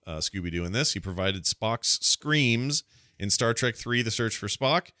of Scooby-Doo in this. He provided Spock's screams in Star Trek III, The Search for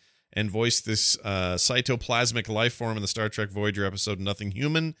Spock, and voiced this cytoplasmic life form in the Star Trek Voyager episode Nothing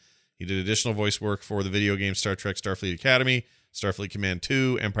Human. He did additional voice work for the video game Star Trek Starfleet Academy, Starfleet Command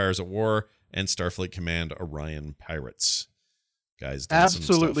 2, Empires at War, and Starfleet Command Orion Pirates. Guys,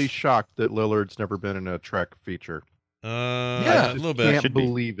 Absolutely shocked that Lillard's never been in a Trek feature. A little bit. Can't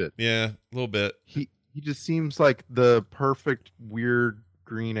believe it. Yeah, a little bit. He just seems like the perfect weird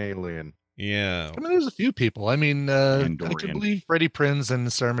green alien. Yeah. I mean, there's a few people. I mean, I could Andorian. believe Freddie Prinze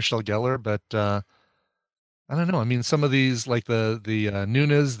and Sarah Michelle Gellar, but I don't know. I mean, some of these, like the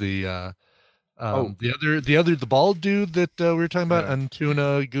Nunes, the bald dude that we were talking about,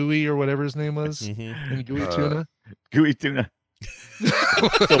 Antuna Gooey or whatever his name was, and Gooey Tuna, Gooey Tuna.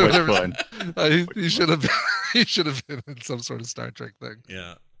 So much fun. He should have been in some sort of Star Trek thing.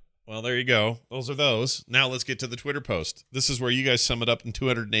 Yeah. Well, there you go. Those are those. Now let's get to the Twitter post. This is where you guys sum it up in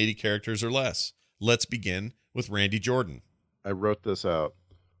 280 characters or less. Let's begin with Randy Jordan. I wrote this out.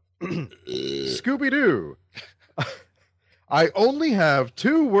 Scooby-Doo. I only have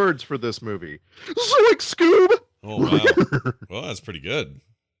 2 words for this movie. Zoink Scoob! Oh, wow. Well, that's pretty good.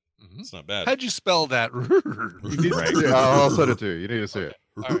 It's not bad. How'd you spell that? Right. Yeah, I'll send it to you. You need to see it.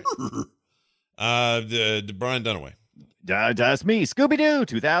 All right. Brian Dunaway. That's me, Scooby-Doo,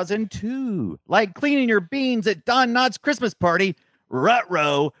 2002. Like cleaning your beans at Don Knotts' Christmas party,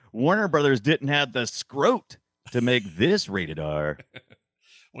 Ruh-roh, Warner Brothers didn't have the scrote to make this rated R.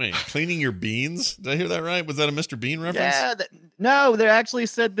 Wait, cleaning your beans? Did I hear that right? Was that a Mr. Bean reference? Yeah, no, they actually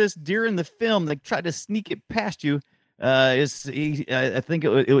said this during the film. They tried to sneak it past you. I think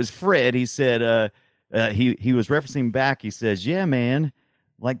it was Fred. He said he was referencing back. He says, "Yeah, man,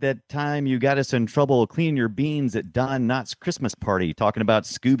 like that time you got us in trouble cleaning your beans at Don Knotts' Christmas party," talking about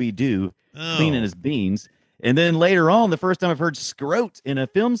Scooby-Doo cleaning his beans. And then later on, the first time I've heard scrote in a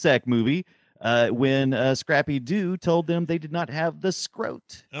film sack movie, when Scrappy Doo told them they did not have the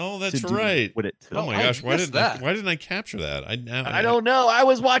scrote. Oh, that's right. What it took. Oh my gosh, why didn't I capture that? I don't know. I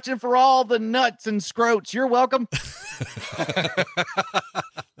was watching for all the nuts and scrotes. You're welcome.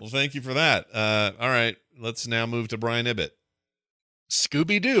 Well, thank you for that. All right, let's now move to Brian Ibbett.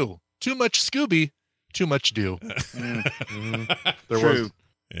 Scooby-Doo. Too much Scooby, too much do.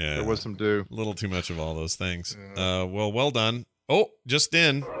 There was some do. A little too much of all those things. Well done. Oh, just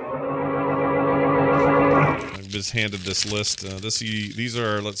in. I've just handed this list. These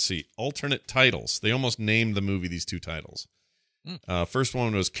are, let's see, alternate titles. They almost named the movie these 2 titles. First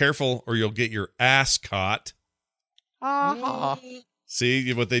one was Careful or You'll Get Your Ass Caught.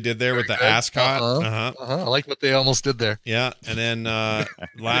 See what they did there with the ass caught? I like what they almost did there. Yeah. And then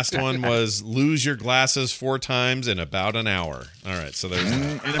last one was Lose Your Glasses 4 times in about an hour. All right. So there's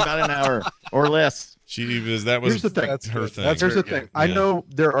in about an hour or less. Here's the thing. Her thing. Here's the thing. I know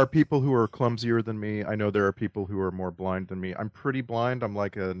there are people who are clumsier than me. I know there are people who are more blind than me. I'm pretty blind. I'm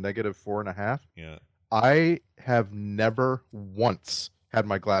like a -4.5. Yeah. I have never once had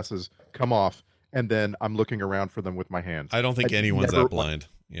my glasses come off and then I'm looking around for them with my hands. I don't think anyone's that blind.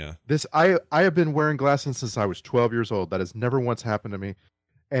 Yeah. I have been wearing glasses since I was 12 years old. That has never once happened to me.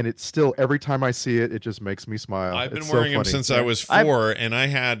 And it's still, every time I see it, it just makes me smile. I've been wearing them since I was 4, and I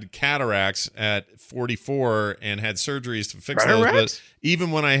had cataracts at 44 and had surgeries to fix those. But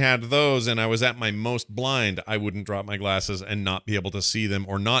even when I had those and I was at my most blind, I wouldn't drop my glasses and not be able to see them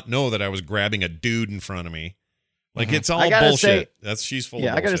or not know that I was grabbing a dude in front of me. Like, it's all bullshit. She's full of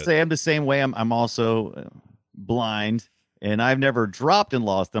bullshit. I gotta say, I'm the same way. I'm also blind, and I've never dropped and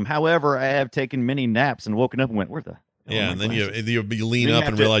lost them. However, I have taken many naps and woken up and went, where the... Yeah, and then you lean up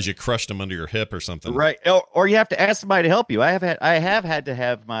and realize you crushed them under your hip or something. Right. Or you have to ask somebody to help you. I have had to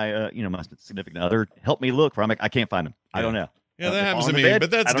have my my significant other help me look for them. I can't find them. I don't know. Yeah, that happens to me,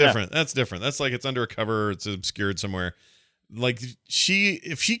 but that's different. That's different. That's like it's under a cover, it's obscured somewhere. Like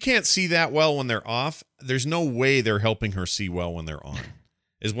if she can't see that well when they're off, there's no way they're helping her see well when they're on.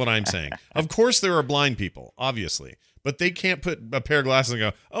 is what I'm saying. Of course there are blind people, obviously, but they can't put a pair of glasses and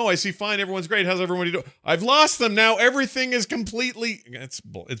go, oh, I see fine, everyone's great, how's everybody doing? I've lost them now, everything is completely, it's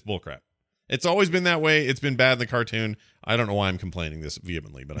bullcrap. It's always been that way. It's been bad in the cartoon. I don't know why I'm complaining this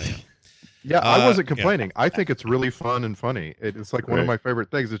vehemently, but I am. Yeah, I wasn't complaining. I think it's really fun and funny. It's like one of my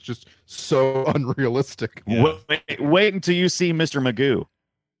favorite things. It's just so unrealistic. Yeah. Wait until you see Mr. Magoo.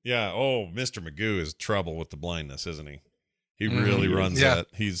 Yeah. Oh, Mr. Magoo is trouble with the blindness, isn't he? He really runs that.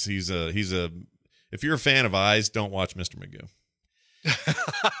 He's a. If you're a fan of Eyes, don't watch Mr. Magoo.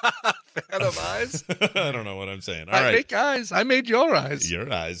 Fan of Eyes? I don't know what I'm saying. All I right. make eyes. I made your eyes. Your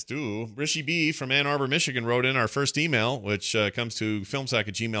eyes too. Rishi B from Ann Arbor, Michigan wrote in our first email, which comes to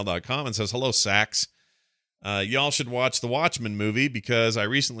filmsack@gmail.com and says, hello, Sacks. Y'all should watch the Watchmen movie because I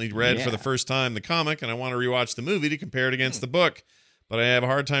recently read for the first time the comic and I want to rewatch the movie to compare it against the book. But I have a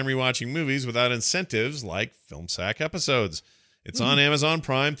hard time rewatching movies without incentives like Film Sack episodes. It's on Amazon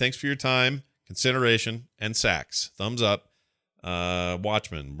Prime. Thanks for your time, consideration, and Sacks. Thumbs up.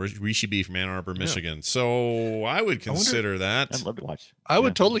 Watchmen, Rishi B from Ann Arbor, Michigan. So I would consider that. I'd love to watch. I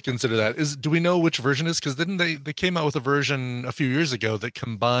would totally consider that. Do we know which version is? Because didn't they came out with a version a few years ago that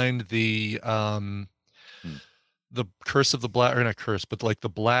combined the Curse of the Black, or not curse, but like the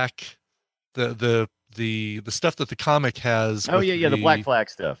black, the stuff that the comic has. Oh yeah, the Black Flag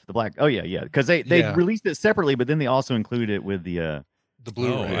stuff. The black. Oh yeah, because they released it separately, but then they also included it with the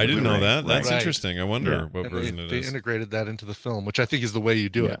Blu-ray. Oh, I didn't know that. That's Right. interesting. I wonder what version it is. They integrated that into the film, which I think is the way you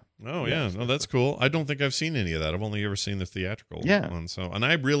do it. Oh yeah, no, that's cool. I don't think I've seen any of that. I've only ever seen the theatrical one. So, and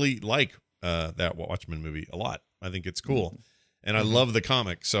I really like that Watchmen movie a lot. I think it's cool, and I love the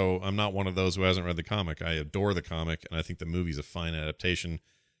comic. So I'm not one of those who hasn't read the comic. I adore the comic, and I think the movie's a fine adaptation,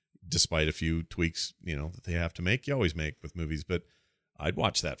 despite a few tweaks that they have to make. You always make with movies, but I'd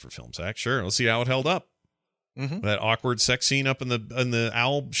watch that for Film Sack. Sure, let's see how it held up. That awkward sex scene up in the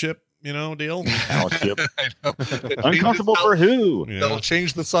owl ship, deal. Owl ship. Uncomfortable for who? Yeah. That'll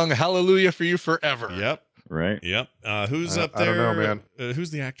change the song "Hallelujah" for you forever. Yep. Right. Yep. Who's up there? I don't know, man.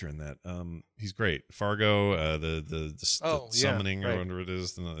 Who's the actor in that? He's great. Fargo. The Summoning or whatever it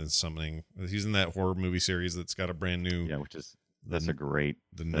is. The Summoning. He's in that horror movie series that's got a brand new. Yeah, which is. That's a great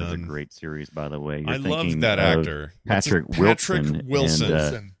series, by the way. I love that actor, Patrick Wilson.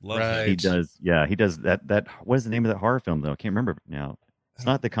 And, love him. He does that. What is the name of that horror film though? I can't remember now. It's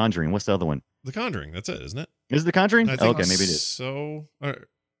not The Conjuring. What's the other one? The Conjuring. That's it, isn't it? Is it The Conjuring? I think okay, maybe it is. So now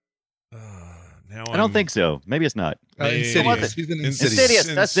I don't think so. Maybe it's not. Insidious. He's in Insidious.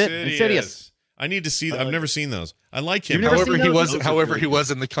 That's it. Insidious. I need to see. I've never seen those. I like him. However, he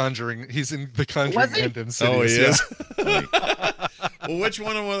was in The Conjuring. He's in The Conjuring and Insidious. Oh, he is. Well, which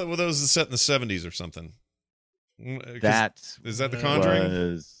one were those set in the 70s or something? Is that The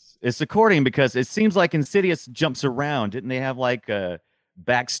Conjuring? It's according because it seems like Insidious jumps around. Didn't they have like a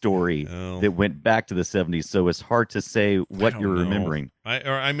backstory that went back to the 70s? So it's hard to say what you're remembering.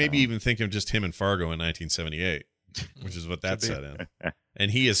 I maybe even think of just him in Fargo in 1978, which is what that set in.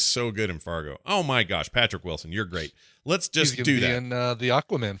 And he is so good in Fargo. Oh my gosh, Patrick Wilson, you're great. Let's just do that. He's in the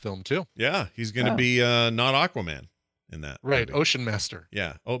Aquaman film too. Yeah, he's going to be not Aquaman in that. Right, movie. Ocean Master.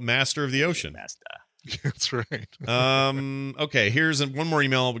 Yeah, Master of the Ocean. Master. That's right. Okay, here's one more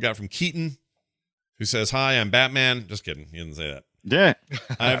email we got from Keaton, who says, "Hi, I'm Batman." Just kidding, he didn't say that. Yeah.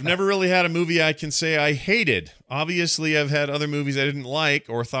 I've never really had a movie I can say I hated. Obviously, I've had other movies I didn't like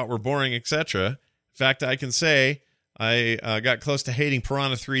or thought were boring, etc. In fact, I can say I got close to hating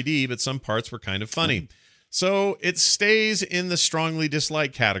Piranha 3D, but some parts were kind of funny. So it stays in the strongly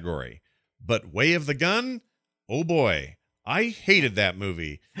disliked category. But Way of the Gun? Oh boy, I hated that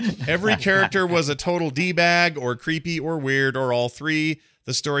movie. Every character was a total D-bag or creepy or weird or all three.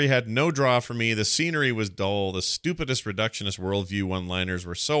 The story had no draw for me. The scenery was dull. The stupidest reductionist worldview one-liners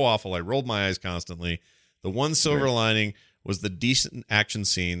were so awful I rolled my eyes constantly. The one silver lining was the decent action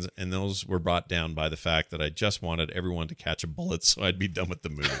scenes, and those were brought down by the fact that I just wanted everyone to catch a bullet so I'd be done with the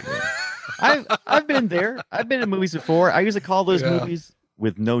movie. I've been there. I've been in movies before. I used to call those movies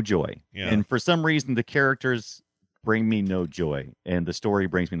with no joy. Yeah. And for some reason, the characters bring me no joy, and the story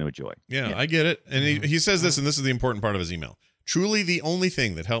brings me no joy. Yeah. I get it. And he says this, and this is the important part of his email. Truly, the only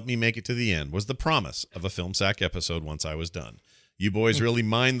thing that helped me make it to the end was the promise of a Film Sack episode once I was done. You boys really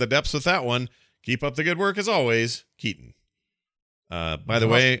mined the depths with that one. Keep up the good work as always, Keaton. By the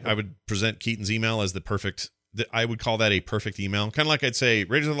way, I would present Keaton's email as I would call that a perfect email. Kind of like I'd say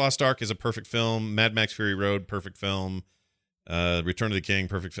Raiders of the Lost Ark is a perfect film. Mad Max Fury Road, perfect film. Return of the King,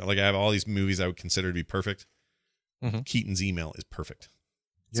 perfect film. Like I have all these movies I would consider to be perfect. Keaton's email is perfect.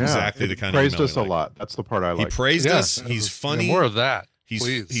 It's exactly the kind of email praised us a lot. That's the part I like. He praised us. He's funny. More of that.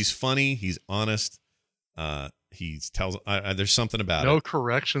 He's funny. He's honest. he tells there's something about No it.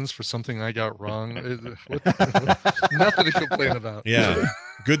 corrections for something I got wrong. Nothing to complain about. Yeah.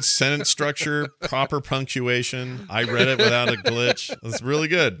 Good sentence structure, proper punctuation. I read it without a glitch. That's really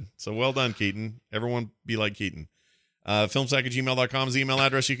good. So well done, Keaton. Everyone be like Keaton. Filmsack@gmail.com is the email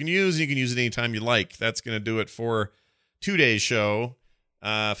address you can use. You can use it anytime you like. That's going to do it for today's show.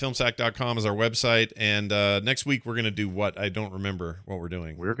 Filmsack.com is our website. And next week, we're going to do what? I don't remember what we're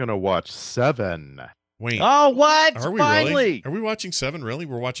doing. We're going to watch Seven. Wait. Oh, what? Are we Finally. really? Are we watching Seven? Really?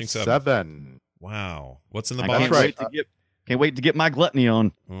 We're watching Seven. Seven. Wow. What's in the I box? can't wait to get my gluttony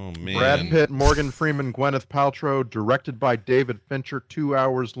on. Oh, man. Brad Pitt, Morgan Freeman, Gwyneth Paltrow, directed by David Fincher, 2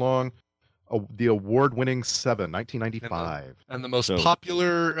 hours long. The award-winning Seven, 1995. And the most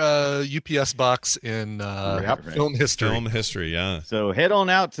popular UPS box in film history. Film history, yeah. So head on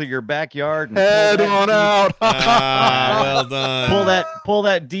out to your backyard and Head on out. Well done. Pull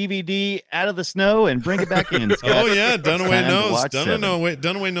that DVD out of the snow and bring it back in. Scott. Oh yeah, Dunaway Time to knows. watch Seven.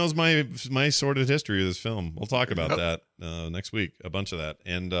 Dunaway knows my sordid history of this film. We'll talk about that next week. A bunch of that,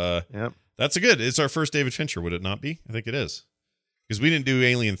 and that's a good. It's our first David Fincher, would it not be? I think it is, because we didn't do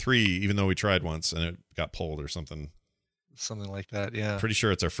Alien 3, even though we tried once and it got pulled or something. Something like that, yeah. Pretty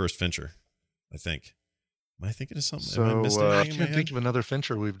sure it's our first Fincher. I think. Am I thinking of something? So, Am I missing I anything in my can't think head? of another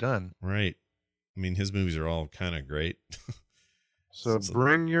Fincher we've done. Right. I mean, his movies are all kind of great. So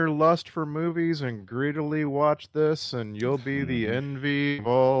bring your lust for movies and greedily watch this, and you'll be the envy of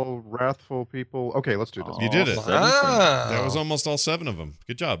all wrathful people. Okay, let's do this. You did it. That was almost all 7 of them.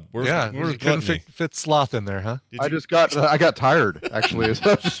 Good job. You couldn't gluttony. fit Sloth in there, huh? Did I you- got tired actually.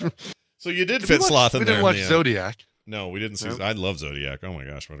 So you did fit Sloth in we there. didn't watch in the end. Zodiac. No, we didn't see. Nope. I love Zodiac. Oh my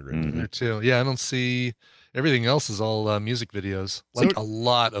gosh, what a great movie! There too. Yeah, I don't see everything else is all music videos. Like a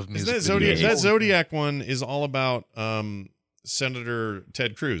lot of music. That Zodiac, videos. that Zodiac one is all about Senator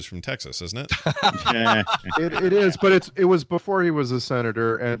Ted Cruz from Texas, isn't it? It is, but it was before he was a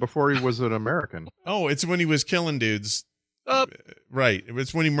senator and before he was an American. Oh, it's when he was killing dudes. Right.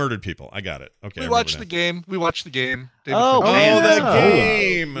 It's when he murdered people. I got it. Okay. We I watched the remember game. We watched the game. David Oh, Fincher. man. that Yeah.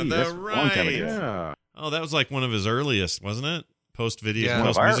 game. Gee, That's that's a long time right. ago. Yeah. Oh, that was like one of his earliest, wasn't it? Post video, Yeah. One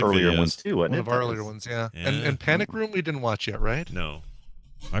of post our music earlier videos. ones too, wasn't One it? of our earlier ones, yeah. Yeah. And Panic Room we didn't watch yet, right? No,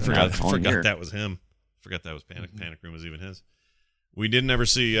 I forgot. it's I on forgot here. that was him. Forgot that was Panic. Panic Room was even his. We didn't ever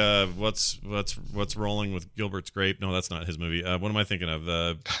see what's rolling with Gilbert's Grape. No, that's not his movie. What am I thinking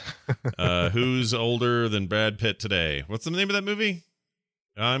of? Who's older than Brad Pitt today? What's the name of that movie?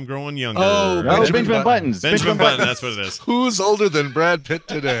 I'm growing younger. Oh, Oh, Benjamin Buttons. Benjamin Button. That's what it is. Who's older than Brad Pitt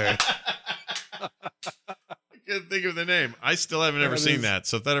today? I can't think of the name. I still haven't ever That seen is- that.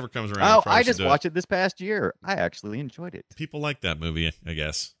 So if that ever comes around, Oh, probably I should just do it. watched it this past year. I actually enjoyed it. People like that movie, I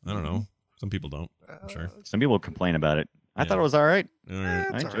guess. I don't know. Some people don't. I'm sure. Some people complain about it. I Yeah. thought it was all right. All right.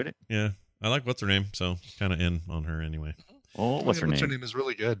 I enjoyed it. Yeah. I like what's her name, so kind of in on her anyway. Oh, what's her name? What's her name is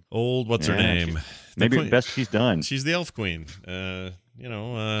really good. Old, what's her Yeah, name? The Maybe queen- the best she's done. She's the elf queen. I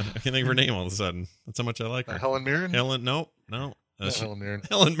can't think of her name all of a sudden. That's how much I like her. Helen Mirren? Helen, no. Not Helen Mirren.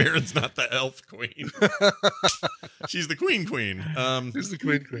 Helen Mirren's not the elf queen. She's the queen. Who's the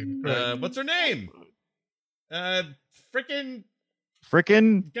queen? Right. What's her name?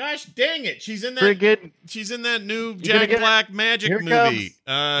 Frickin' Gosh dang it! She's in that. friggin' She's in that new gonna Jack get it? Black magic Here movie.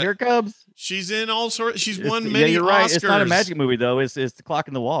 here comes. She's in all sorts. She's It's- won yeah, many you're right. Oscars. It's not a magic movie though. It's the clock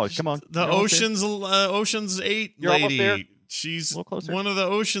in the wall. Come on. The You're almost there. Ocean's 8 You're almost there. lady. She's A little closer. one of the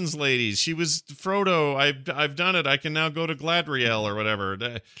Ocean's ladies. She was Frodo. I've done it. I can now go to Gladriel or whatever.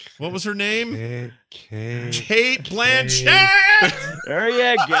 What was her name? Kate Blanchett. There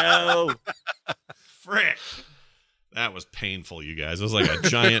you go. Frick. That was painful, you guys. It was like a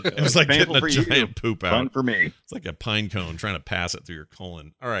giant. It was like Painful getting a for you. giant poop out. Fun for me. It's like a pine cone trying to pass it through your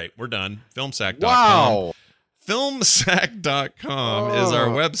colon. All right, we're done. Filmsack.com. Wow. Filmsack.com is our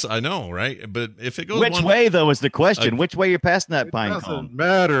website. I know, right? But if it goes Which one way though is the question? Which way you're passing that pine Doesn't cone?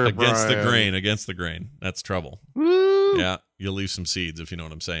 matter, against Brian. the grain, that's trouble. Woo. Yeah, you'll leave some seeds if you know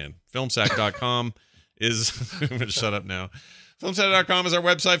what I'm saying. Filmsack.com is I'm gonna shut up now. Filmsack.com is our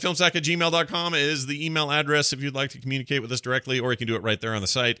website. Filmsack@gmail.com is the email address if you'd like to communicate with us directly, or you can do it right there on the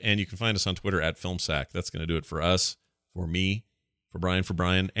site, and you can find us on Twitter at Filmsack. That's going to do it for us, for me, for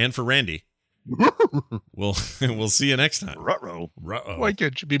Brian, and for Randy. We'll see you next time. Ruh-roh. Ruh-oh. Why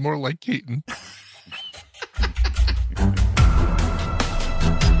can't you be more like Keaton?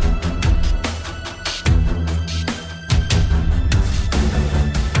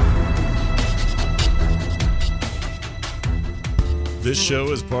 This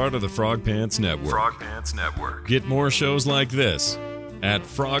show is part of the Frog Pants Network. Frog Pants Network. Get more shows like this at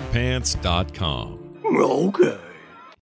frogpants.com. Okay.